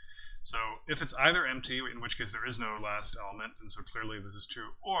 So if it's either empty, in which case there is no last element, and so clearly this is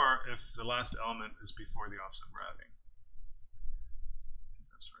true, or if the last element is before the offset we're adding.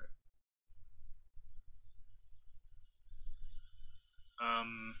 That's right.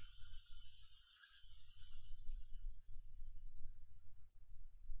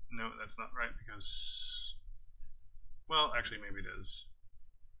 No, that's not right, because, well, actually maybe it is.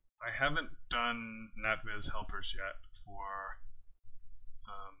 I haven't done NatViz helpers yet for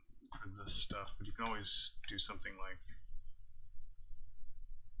this stuff, but you can always do something like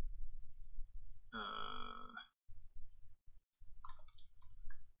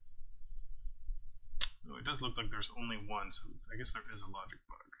oh, it does look like there's only one, so I guess there is a logic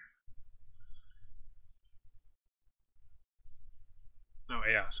bug. No,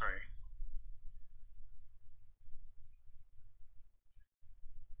 yeah, sorry.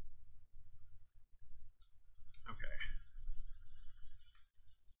 Okay.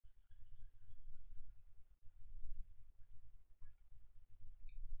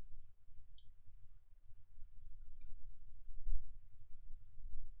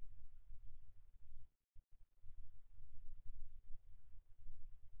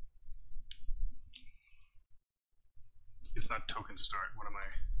 It's not token start. What am I?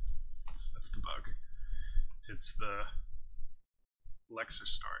 That's the bug. It's the lexer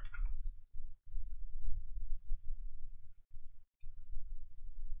start.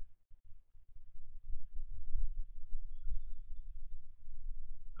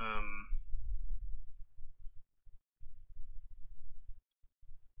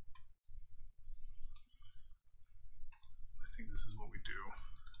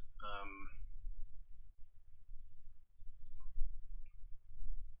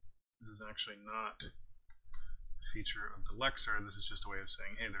 is actually not a feature of the lexer. This is just a way of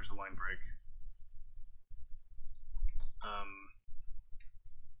saying, hey, there's a line break.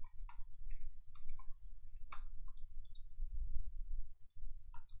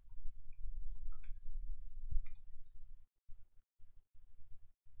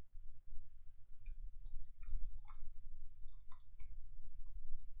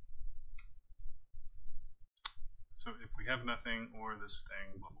 So if we have nothing or this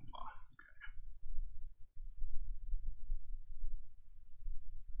thing, blah, blah, blah.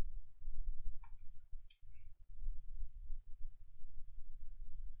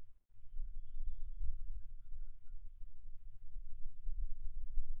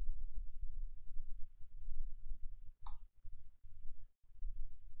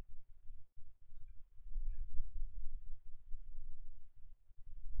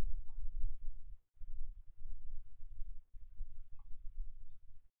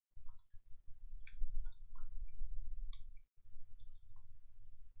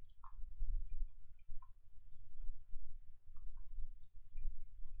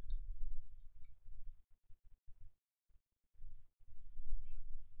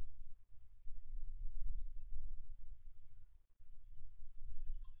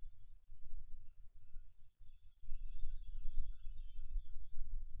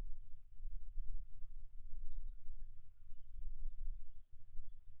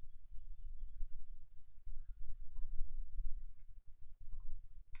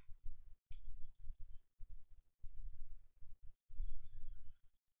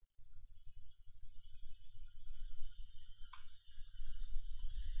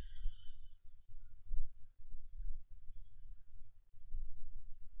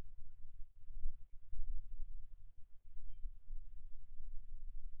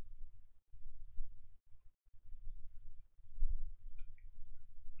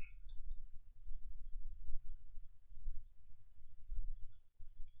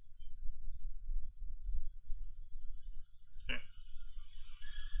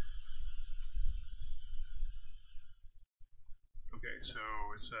 Okay, so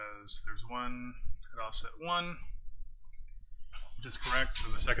it says there's one at offset 1, which is correct. So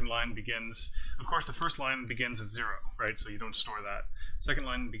the second line begins, of course, the first line begins at 0, right? So you don't store that. Second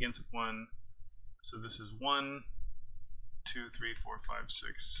line begins at 1. So this is 1, 2, 3, 4, 5,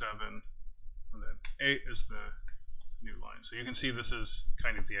 6, 7, and then 8 is the new line. So you can see this is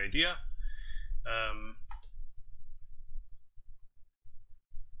kind of the idea.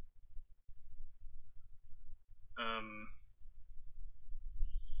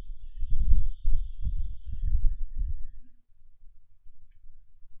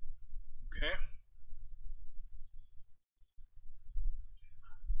 Okay.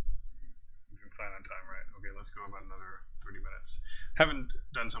 We're fine on time, right? Okay, let's go about another 30 minutes. Haven't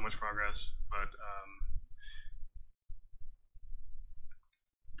done so much progress, but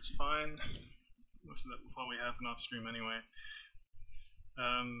it's fine. Most of that will probably happen off stream anyway.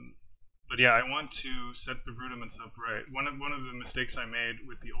 But yeah, I want to set the rudiments up right. One of the mistakes I made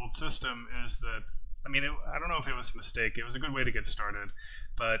with the old system is that, I mean, I don't know if it was a mistake. It was a good way to get started,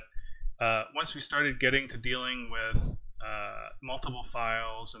 but once we started getting to dealing with multiple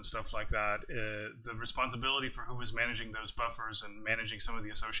files and stuff like that, the responsibility for who was managing those buffers and managing some of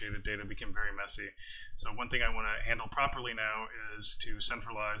the associated data became very messy. So one thing I want to handle properly now is to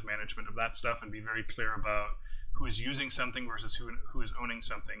centralize management of that stuff and be very clear about who is using something versus who is owning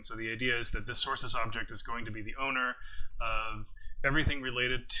something. So the idea is that this sources object is going to be the owner of everything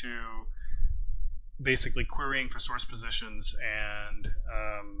related to basically querying for source positions and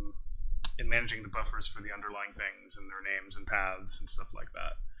in managing the buffers for the underlying things and their names and paths and stuff like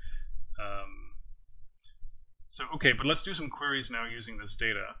that. So okay, but let's do some queries now using this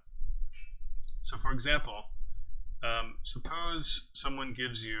data. So for example, suppose someone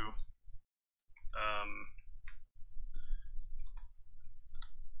gives you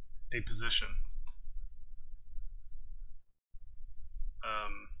a position.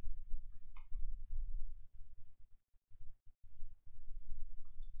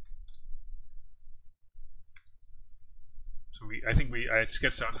 So I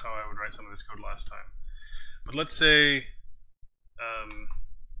sketched out how I would write some of this code last time. But let's say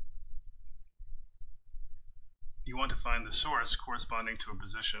you want to find the source corresponding to a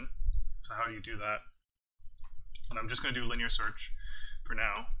position. So how do you do that? And I'm just going to do linear search for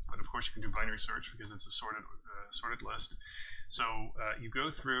now, but of course you can do binary search because it's a sorted list. So you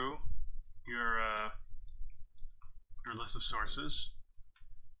go through your list of sources,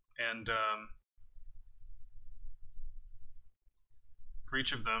 and for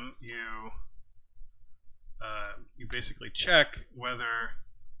each of them, you basically check whether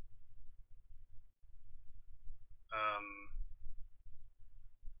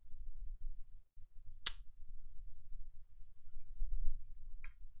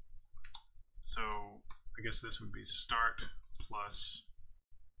So I guess this would be start plus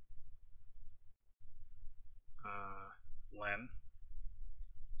len.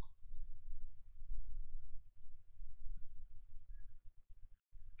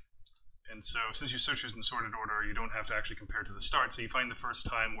 And so since you search it in sorted order, you don't have to actually compare to the start. So you find the first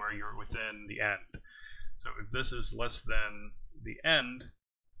time where you're within the end. So if this is less than the end,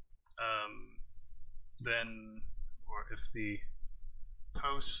 then, or if the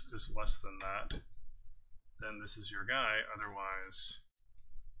post is less than that, then this is your guy. Otherwise,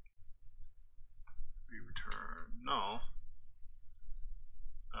 we return null.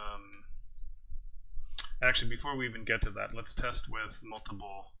 Actually, before we even get to that, let's test with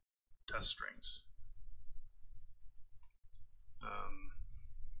multiple test strings.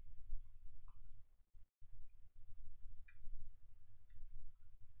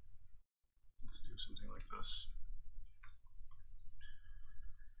 Let's do something like this.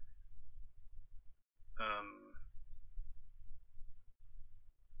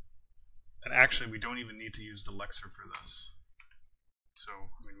 And actually, we don't even need to use the lexer for this. So,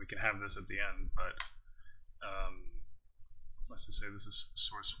 I mean, we can have this at the end, but let's just say this is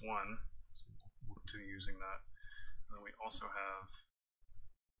source 1. So we'll continue using that. And then we also have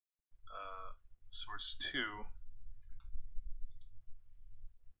source 2.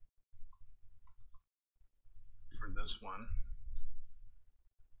 For this one.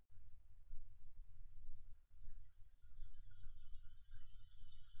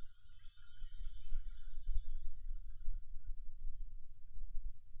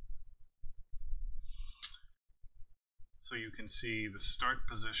 So you can see the start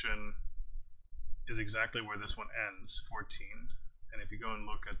position is exactly where this one ends, 14. And if you go and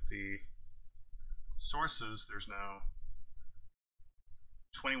look at the sources, there's now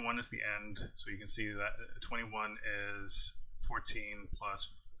 21 is the end. So you can see that 21 is 14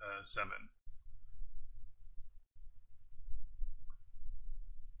 plus 7.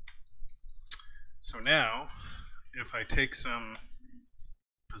 So now, if I take some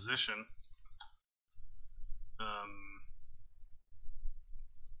position,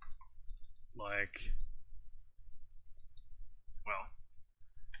 like, well,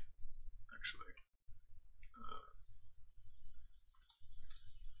 actually,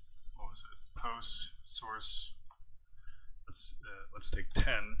 what was it? Post source. Let's take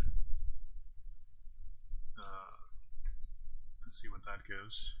 10. Let's see what that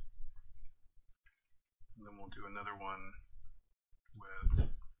gives. And then we'll do another one with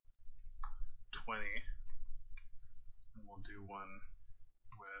 20. And we'll do one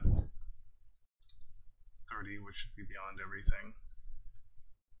with 30, which should be beyond everything.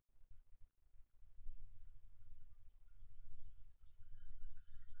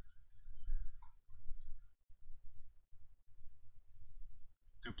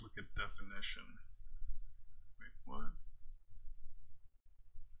 Duplicate definition. Wait, what?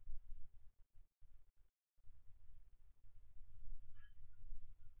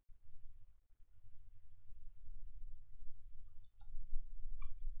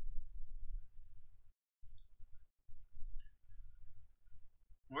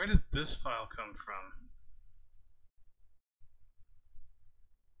 Where did this file come from?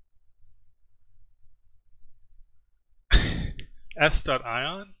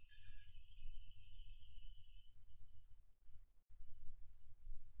 s.ion?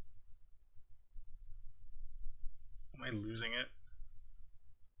 Am I losing it?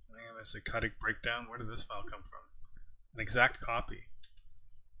 I have a psychotic breakdown. Where did this file come from? An exact copy.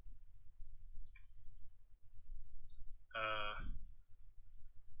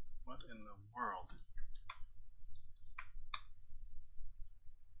 What in the world?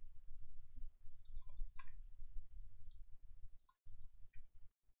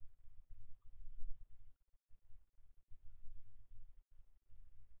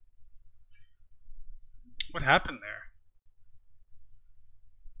 What happened there?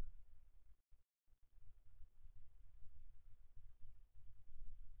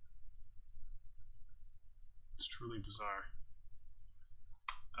 It's truly bizarre.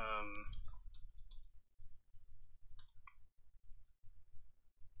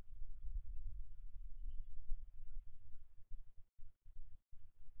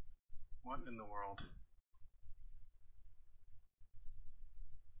 What in the world?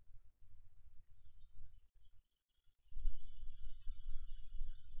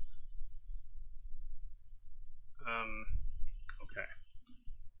 Okay.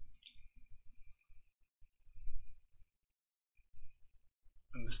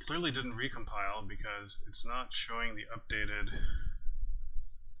 And this clearly didn't recompile because it's not showing the updated.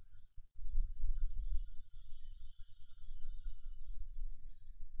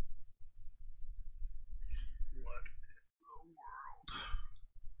 What in the world?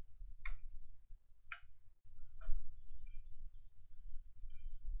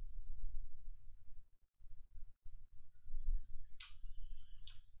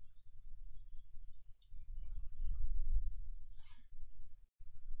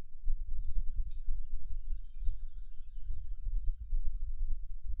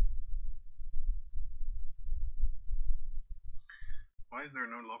 Why is there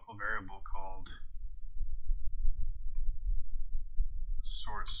no local variable called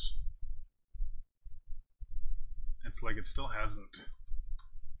source? It's like it still hasn't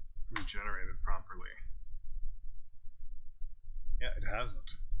regenerated properly. Yeah, it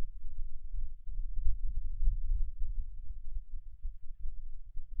hasn't.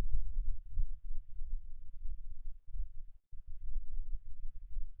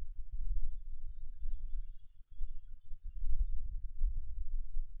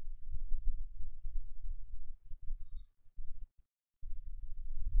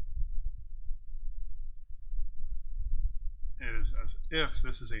 It is as if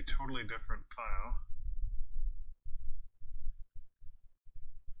this is a totally different file.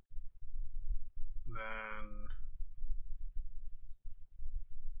 Then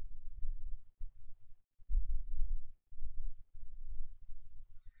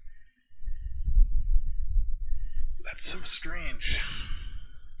that's so strange.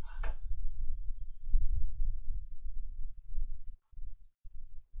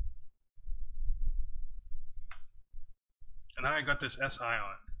 And now I got this SI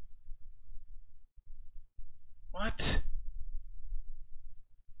on. What?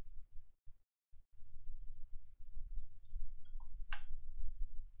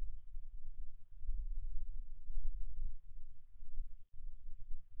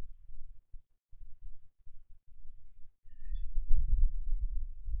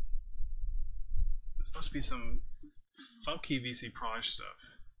 This must be some funky VC Proj stuff.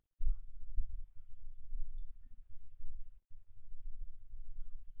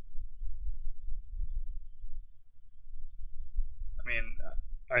 I mean,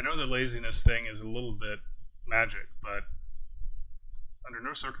 I know the laziness thing is a little bit magic, but under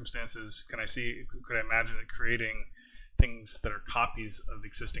no circumstances could I imagine it creating things that are copies of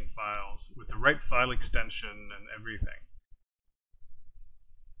existing files with the right file extension and everything.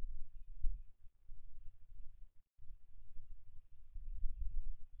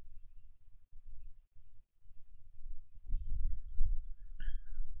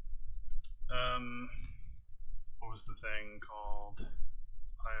 What was the thing called?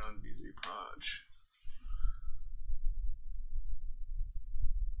 Ion VZ Proj.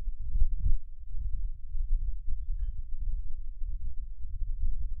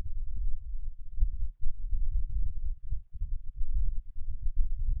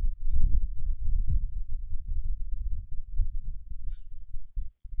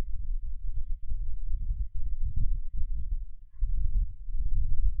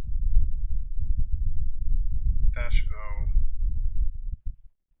 -O.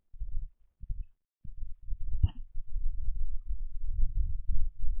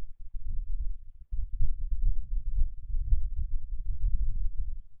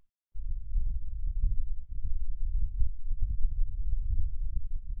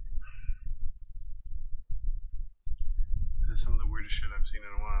 This is some of the weirdest shit I've seen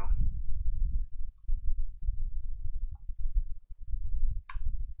in a while.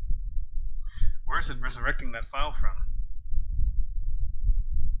 Where is it resurrecting that file from?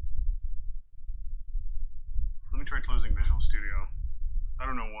 Let me try closing Visual Studio. I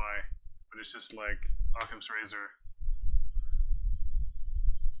don't know why, but it's just like Occam's razor.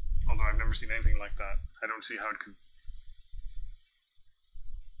 Although I've never seen anything like that. I don't see how it could.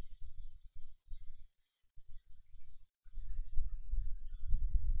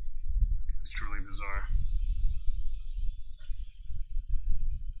 It's truly bizarre.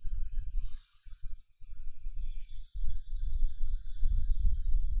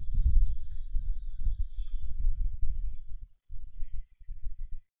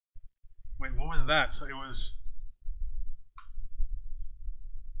 Wait, what was that? So it was.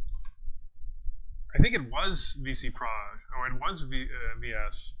 I think it was VC Proj, or it was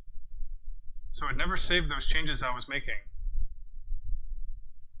VS. So it never saved those changes I was making.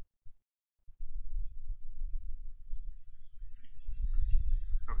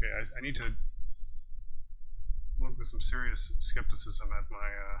 Okay, I need to look with some serious skepticism at my.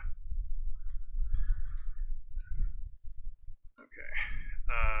 Okay.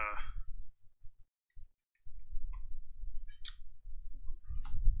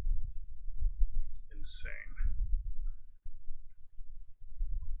 insane.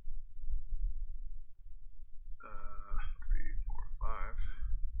 Three, four, five.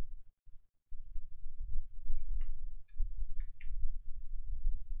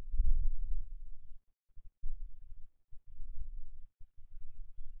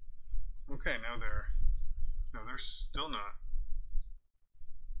 Okay, now they're still not.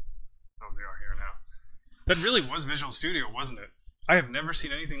 Oh, they are here now. That really was Visual Studio, wasn't it? I have never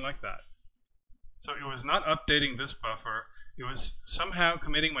seen anything like that. So it was not updating this buffer. It was somehow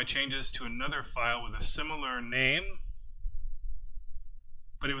committing my changes to another file with a similar name,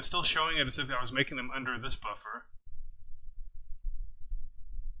 but it was still showing it as if I was making them under this buffer.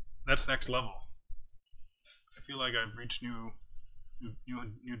 That's next level. I feel like I've reached new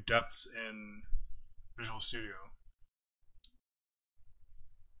depths in Visual Studio.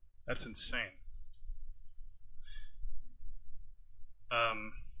 That's insane.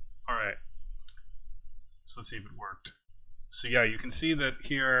 All right. So let's see if it worked. So yeah, you can see that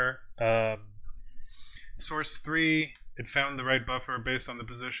here, source 3, it found the right buffer based on the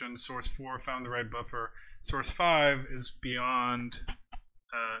position. Source 4 found the right buffer. Source 5 is beyond,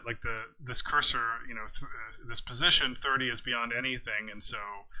 like this cursor, this position 30 is beyond anything, and so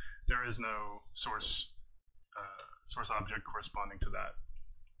there is no source object corresponding to that.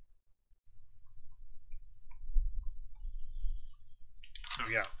 So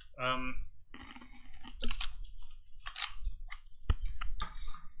yeah.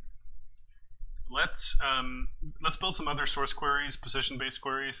 Let's build some other source queries, position-based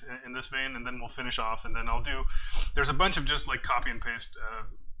queries in this vein, and then we'll finish off. And then there's a bunch of just like copy and paste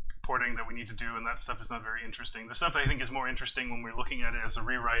porting that we need to do, and that stuff is not very interesting. The stuff I think is more interesting when we're looking at it as a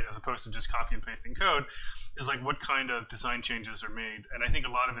rewrite as opposed to just copy and pasting code is like what kind of design changes are made. And I think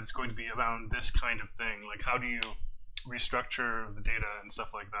a lot of it's going to be around this kind of thing, like how do you restructure the data and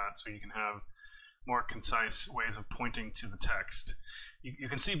stuff like that so you can have more concise ways of pointing to the text. You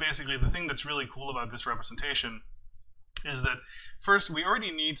can see basically the thing that's really cool about this representation is that first we already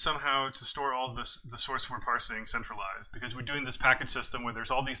need somehow to store all the source we're parsing centralized, because we're doing this package system where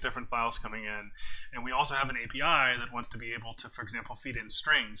there's all these different files coming in, and we also have an API that wants to be able to, for example, feed in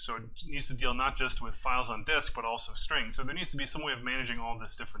strings. So it needs to deal not just with files on disk but also strings. So there needs to be some way of managing all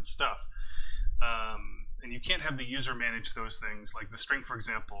this different stuff. And you can't have the user manage those things. Like the string, for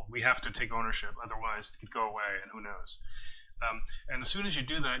example, we have to take ownership, otherwise it could go away, and who knows. And as soon as you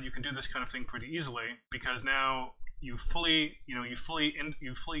do that, you can do this kind of thing pretty easily, because now you fully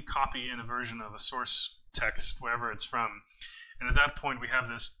copy in a version of a source text wherever it's from, and at that point we have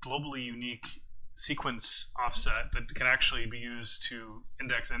this globally unique sequence offset that can actually be used to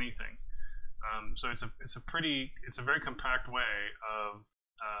index anything. So it's a very compact way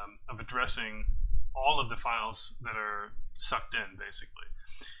of addressing all of the files that are sucked in, basically.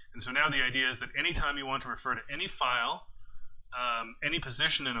 And so now the idea is that anytime you want to refer to any file, any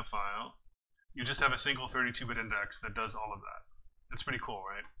position in a file, you just have a single 32-bit index that does all of that. That's pretty cool,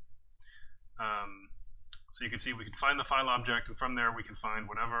 right? So you can see we can find the file object, and from there we can find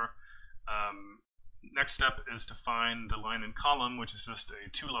whatever. Next step is to find the line and column, which is just a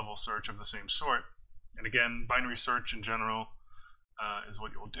two-level search of the same sort. And again, binary search in general is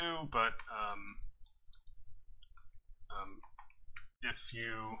what you'll do, but if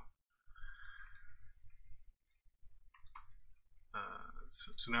you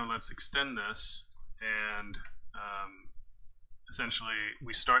so now let's extend this, and essentially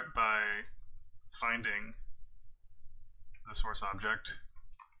we start by finding the source object.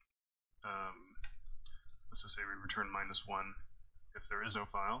 Let's just say we return -1 if there is no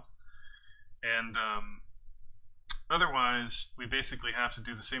file, and otherwise we basically have to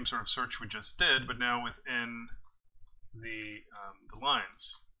do the same sort of search we just did, but now within the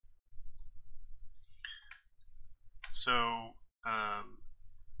lines. So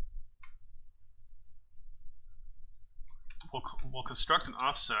we'll construct an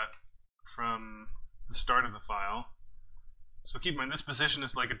offset from the start of the file. So keep in mind, this position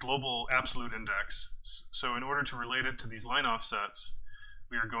is like a global absolute index. So in order to relate it to these line offsets,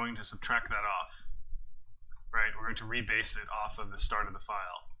 we are going to subtract that off. Right? We're going to rebase it off of the start of the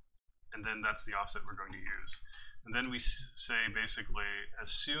file. And then that's the offset we're going to use. And then we say basically,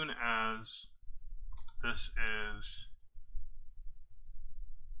 as soon as this is,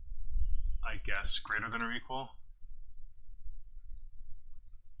 I guess, greater than or equal,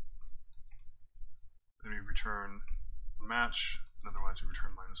 then we return a match, and otherwise we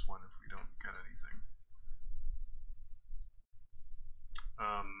return -1 if we don't get anything.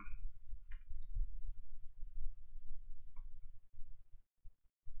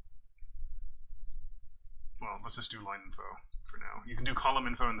 Well, let's just do line info for now. You can do column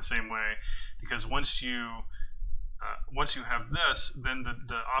info in the same way, because once you have this, then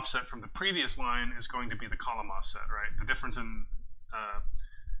the offset from the previous line is going to be the column offset, right? The difference in,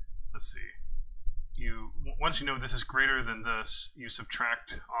 let's see, once you know this is greater than this, you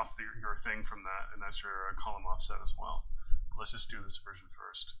subtract off your thing from that, and that's your column offset as well. Let's just do this version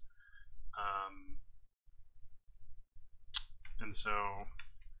first. And so I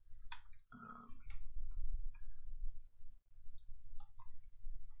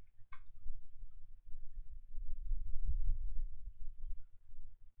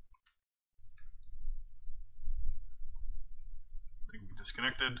think we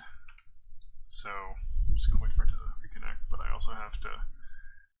disconnected. So I'm just gonna wait for it to reconnect, but I also have to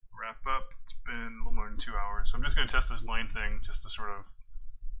wrap up. It's been a little more than 2 hours. So I'm just gonna test this line thing just to sort of,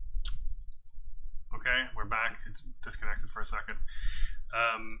 okay, we're back. It's disconnected for a second.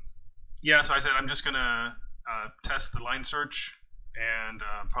 Yeah, so I said I'm just gonna test the line search, and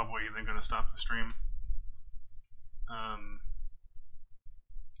probably then gonna stop the stream.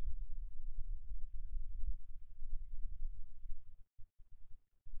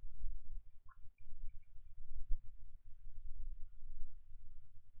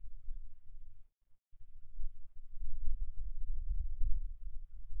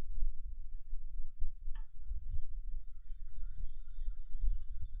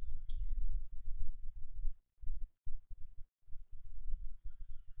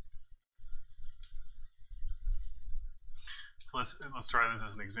 Let's try this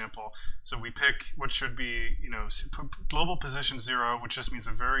as an example. So we pick what should be, global position 0, which just means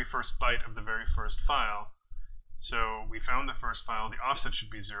the very first byte of the very first file. So we found the first file. The offset should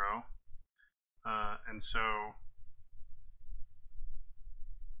be 0, and so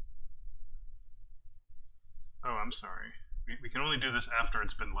oh, I'm sorry. We can only do this after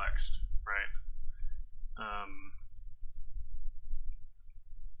it's been lexed, right?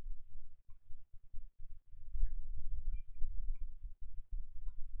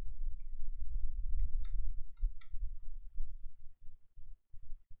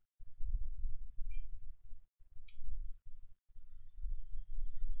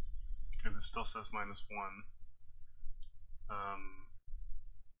 Okay, this still says -1.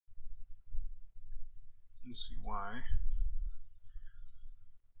 Let's see why.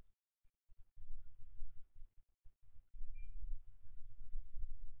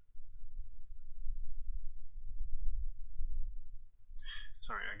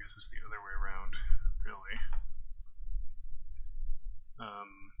 Sorry, I guess it's the other way around, really.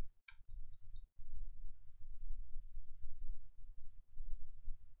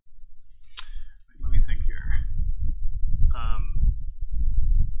 Let me think here.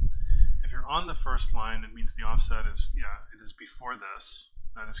 If you're on the first line, it means the offset is, yeah, it is before this.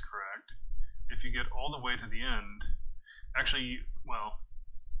 That is correct. If you get all the way to the end, actually, well,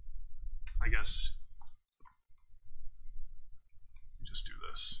 I guess you just do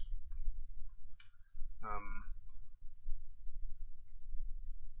this.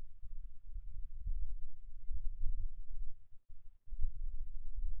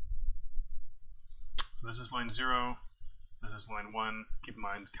 So this is line 0, this is line 1. Keep in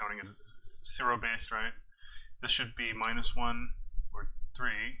mind, counting it as 0 based, right? This should be -1 or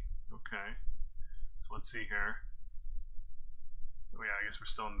 3. Okay. So let's see here. Oh yeah, I guess we're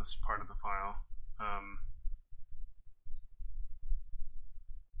still in this part of the file.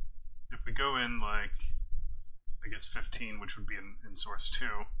 If we go in, like, I guess 15, which would be in source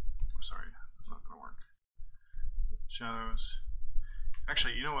 2. Oh, sorry, that's not going to work. Shadows.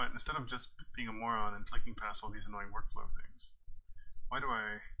 Actually, you know what? Instead of just being a moron and clicking past all these annoying workflow things, why do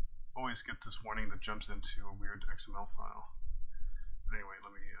I always get this warning that jumps into a weird XML file? But anyway,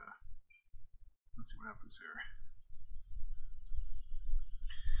 let's see what happens here.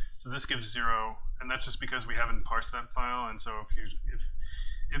 So this gives 0, and that's just because we haven't parsed that file. And so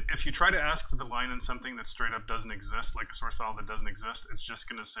if you try to ask for the line in something that straight up doesn't exist, like a source file that doesn't exist, it's just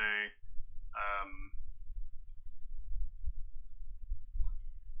going to say,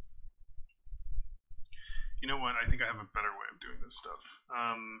 you know what, I think I have a better way of doing this stuff.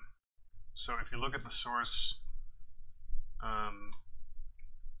 So if you look at the source,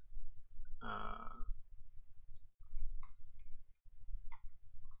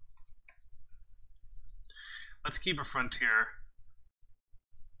 let's keep a frontier,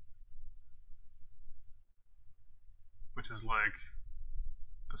 which is like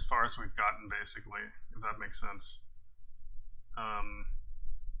as far as we've gotten, basically, if that makes sense.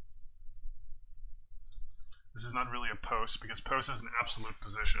 This is not really a post, because post is an absolute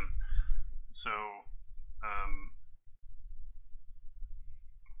position. So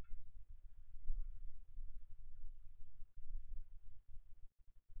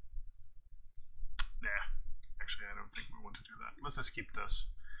Nah, actually I don't think we want to do that. Let's just keep this.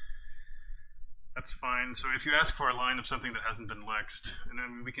 That's fine. So if you ask for a line of something that hasn't been lexed, and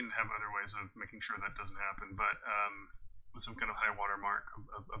then we can have other ways of making sure that doesn't happen, but with some kind of high water mark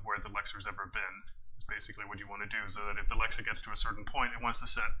of where the lexer's ever been, is basically what you want to do, so that if the lexer gets to a certain point, it wants to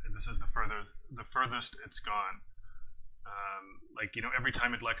set, this is the furthest it's gone. Like, you know, every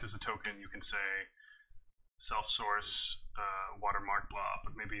time it lexes a token, you can say self-source watermark blah,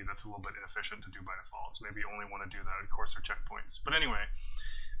 but maybe that's a little bit inefficient to do by default, so maybe you only want to do that at coarser checkpoints. But anyway,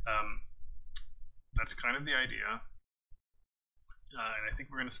 that's kind of the idea. And I think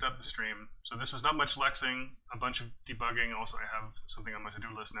we're going to stop the stream. So this was not much lexing, a bunch of debugging. Also, I have something on my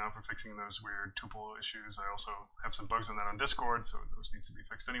to-do list now for fixing those weird tuple issues. I also have some bugs on that on Discord, so those need to be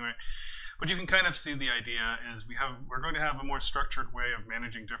fixed anyway. But you can kind of see the idea is we're going to have a more structured way of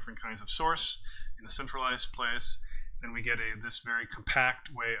managing different kinds of source in a centralized place. Then we get this very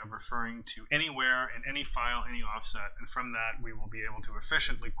compact way of referring to anywhere in any file, any offset. And from that, we will be able to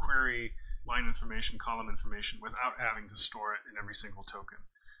efficiently query line information, column information, without having to store it in every single token.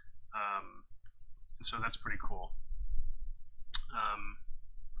 And so that's pretty cool.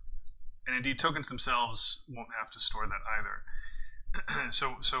 And indeed, tokens themselves won't have to store that either.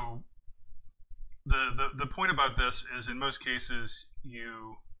 So the point about this is, in most cases,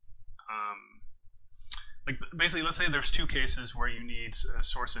 you like basically, let's say there's two cases where you need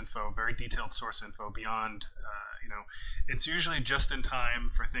source info, very detailed source info beyond, you know, it's usually just in time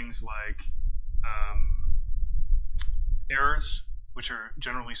for things like errors, which are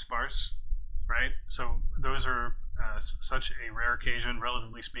generally sparse, right? So those are such a rare occasion,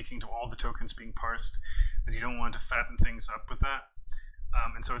 relatively speaking, to all the tokens being parsed, that you don't want to fatten things up with that.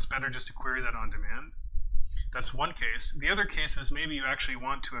 And so it's better just to query that on demand. That's one case. The other case is maybe you actually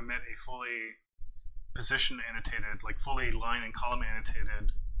want to emit a fully position annotated, like fully line and column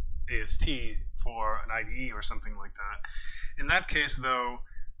annotated AST for an IDE or something like that. In that case, though,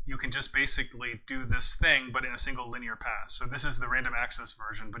 you can just basically do this thing, but in a single linear pass. So this is the random access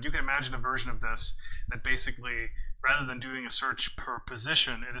version, but you can imagine a version of this that basically, rather than doing a search per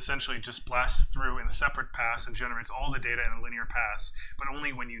position, it essentially just blasts through in a separate pass and generates all the data in a linear pass, but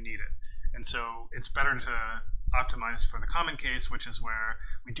only when you need it. And so it's better to optimize for the common case, which is where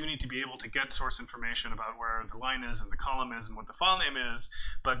we do need to be able to get source information about where the line is and the column is and what the file name is,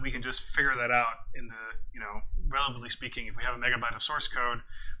 but we can just figure that out in the, you know, relatively speaking, if we have a megabyte of source code,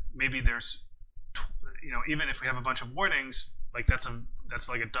 maybe there's, you know, even if we have a bunch of warnings, like that's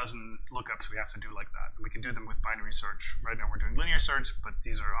like a dozen lookups we have to do like that. And we can do them with binary search. Right now we're doing linear search, but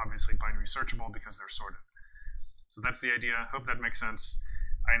these are obviously binary searchable because they're sorted. So that's the idea. Hope that makes sense.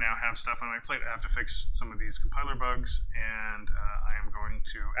 I now have stuff on my plate. I have to fix some of these compiler bugs, and I am going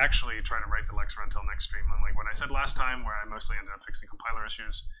to actually try to write the Lexer until next stream, unlike what I said last time, where I mostly ended up fixing compiler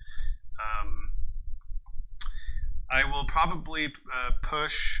issues. I will probably I'll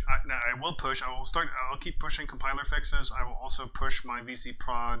keep pushing compiler fixes. I will also push my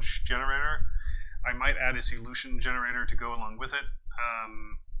VCproj generator. I might add a solution generator to go along with it.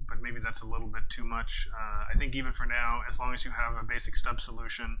 But maybe that's a little bit too much. I think even for now, as long as you have a basic stub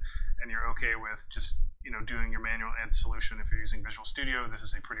solution and you're okay with just, you know, doing your manual add solution if you're using Visual Studio, this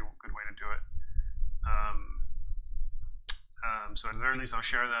is a pretty good way to do it. So at the very least, I'll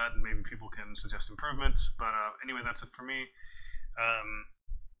share that, and maybe people can suggest improvements. But anyway, that's it for me.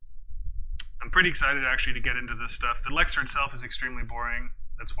 I'm pretty excited actually to get into this stuff. The Lexer itself is extremely boring.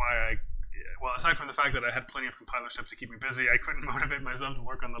 That's why well, aside from the fact that I had plenty of compiler stuff to keep me busy, I couldn't motivate myself to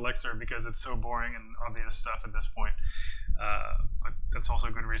work on the Lexer because it's so boring and obvious stuff at this point. But that's also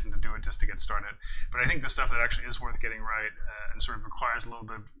a good reason to do it, just to get started. But I think the stuff that actually is worth getting right and sort of requires a little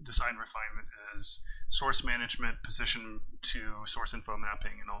bit of design refinement is source management, position to source info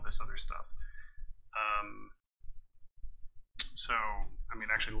mapping, and all this other stuff. So, I mean,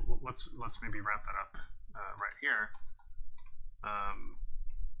 actually, let's maybe wrap that up right here.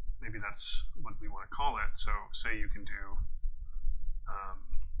 Maybe that's what we want to call it. So say you can do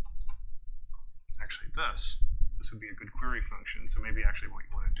actually this would be a good query function. So maybe actually what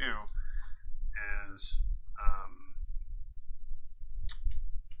you want to do is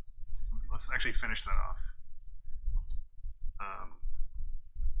let's actually finish that off.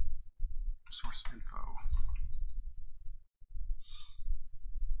 Source info.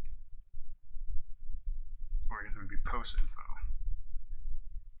 Or I guess it would be post info.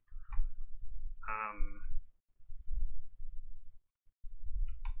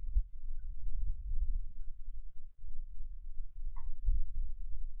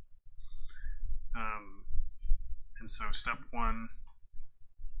 And so step one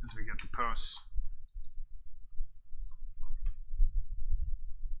is we get the posts.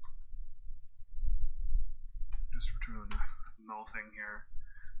 call thing here.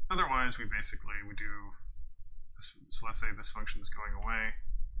 Otherwise, we do this. So let's say this function is going away.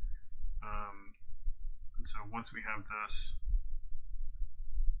 And so once we have this,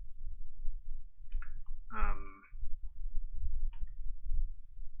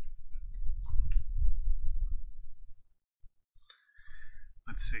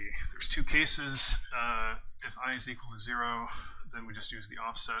 let's see, there's two cases. If I is equal to 0, then we just use the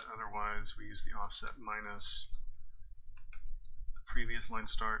offset. Otherwise, we use the offset minus the previous line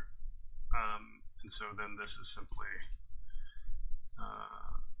start. And so then this is simply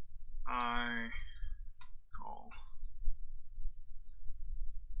I call.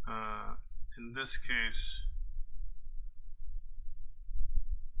 In this case,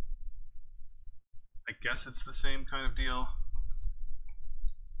 I guess it's the same kind of deal.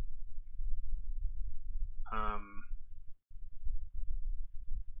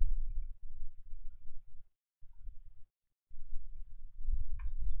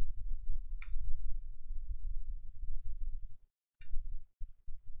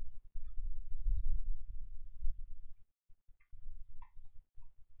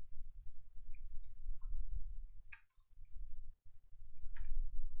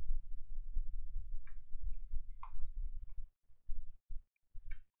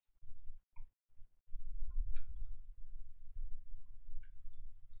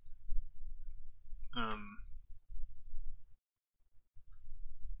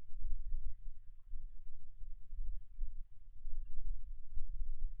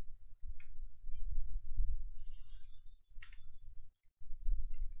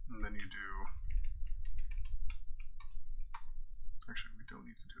 And then you do, actually we don't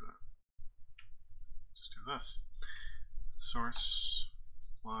need to do that. Just do this. Source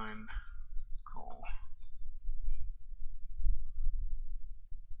line call.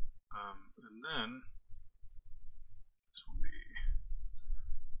 And then this will be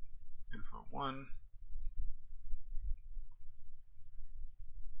info1,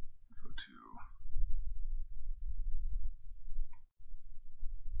 info2,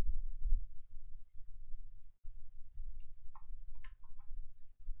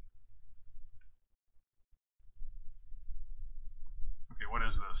 okay, what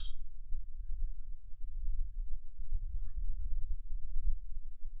is this?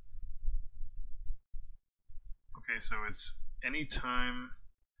 Okay, so it's anytime.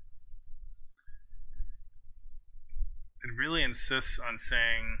 It really insists on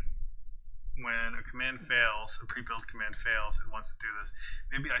saying when a command fails, a pre-built command fails, it wants to do this.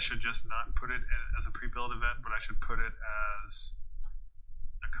 Maybe I should just not put it as a pre-built event, but I should put it as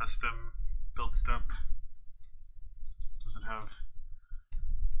a custom built step. Does it have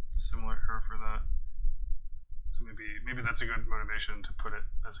a similar error for that? So maybe that's a good motivation to put it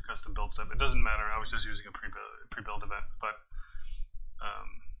as a custom built step. It doesn't matter. I was just using a pre-built event, but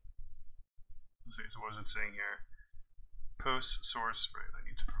let's see. So what is it saying here? Post source, right? I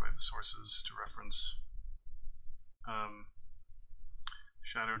need to provide the sources to reference.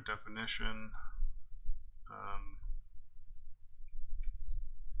 Shadow definition.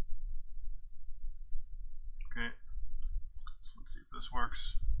 Okay. So let's see if this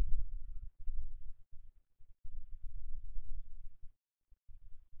works.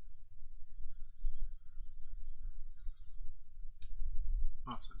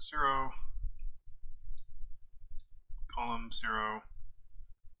 Offset 0, column 0,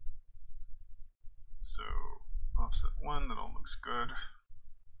 so offset 1, that all looks good.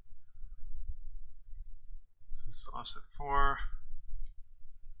 So this is offset 4,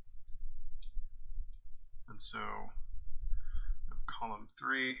 and so column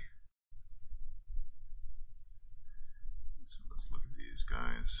 3. So let's look at these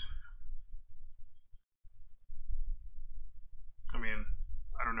guys. I mean,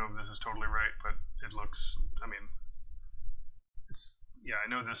 I don't know if this is totally right, but it looks, I mean, it's, yeah, I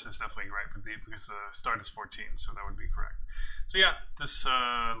know this is definitely right because the start is 14, so that would be correct. So yeah, this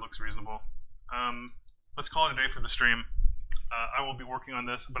looks reasonable. Let's call it a day for the stream. I will be working on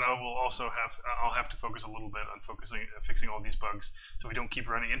this, but I'll have to focus a little bit on fixing all these bugs so we don't keep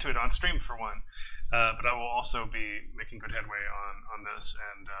running into it on stream for one. But I will also be making good headway on this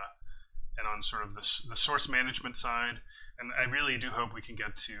and on sort of the source management side. And I really do hope we can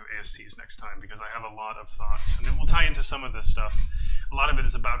get to ASTs next time because I have a lot of thoughts. And then we'll tie into some of this stuff. A lot of it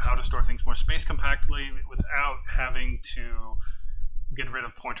is about how to store things more space compactly without having to get rid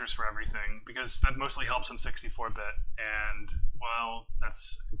of pointers for everything, because that mostly helps on 64-bit. And while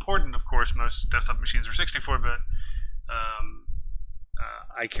that's important, of course, most desktop machines are 64-bit.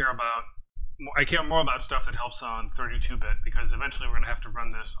 I care about I care more about stuff that helps on 32-bit, because eventually we're going to have to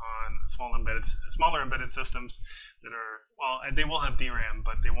run this on smaller embedded systems that are, well, they will have DRAM,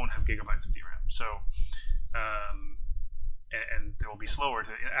 but they won't have gigabytes of DRAM. So, and they will be slower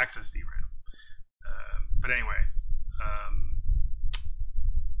to access DRAM. But anyway,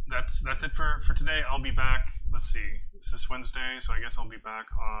 that's it for today. I'll be back. Let's see. This is Wednesday, so I guess I'll be back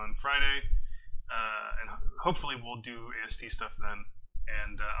on Friday, and hopefully we'll do AST stuff then.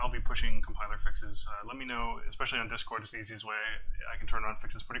 And I'll be pushing compiler fixes. Let me know, especially on Discord. It's the easiest way. I can turn on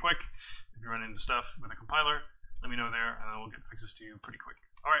fixes pretty quick. If you run into stuff with a compiler, let me know there, and I will get fixes to you pretty quick.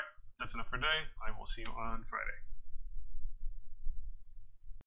 All right, that's enough for today. I will see you on Friday.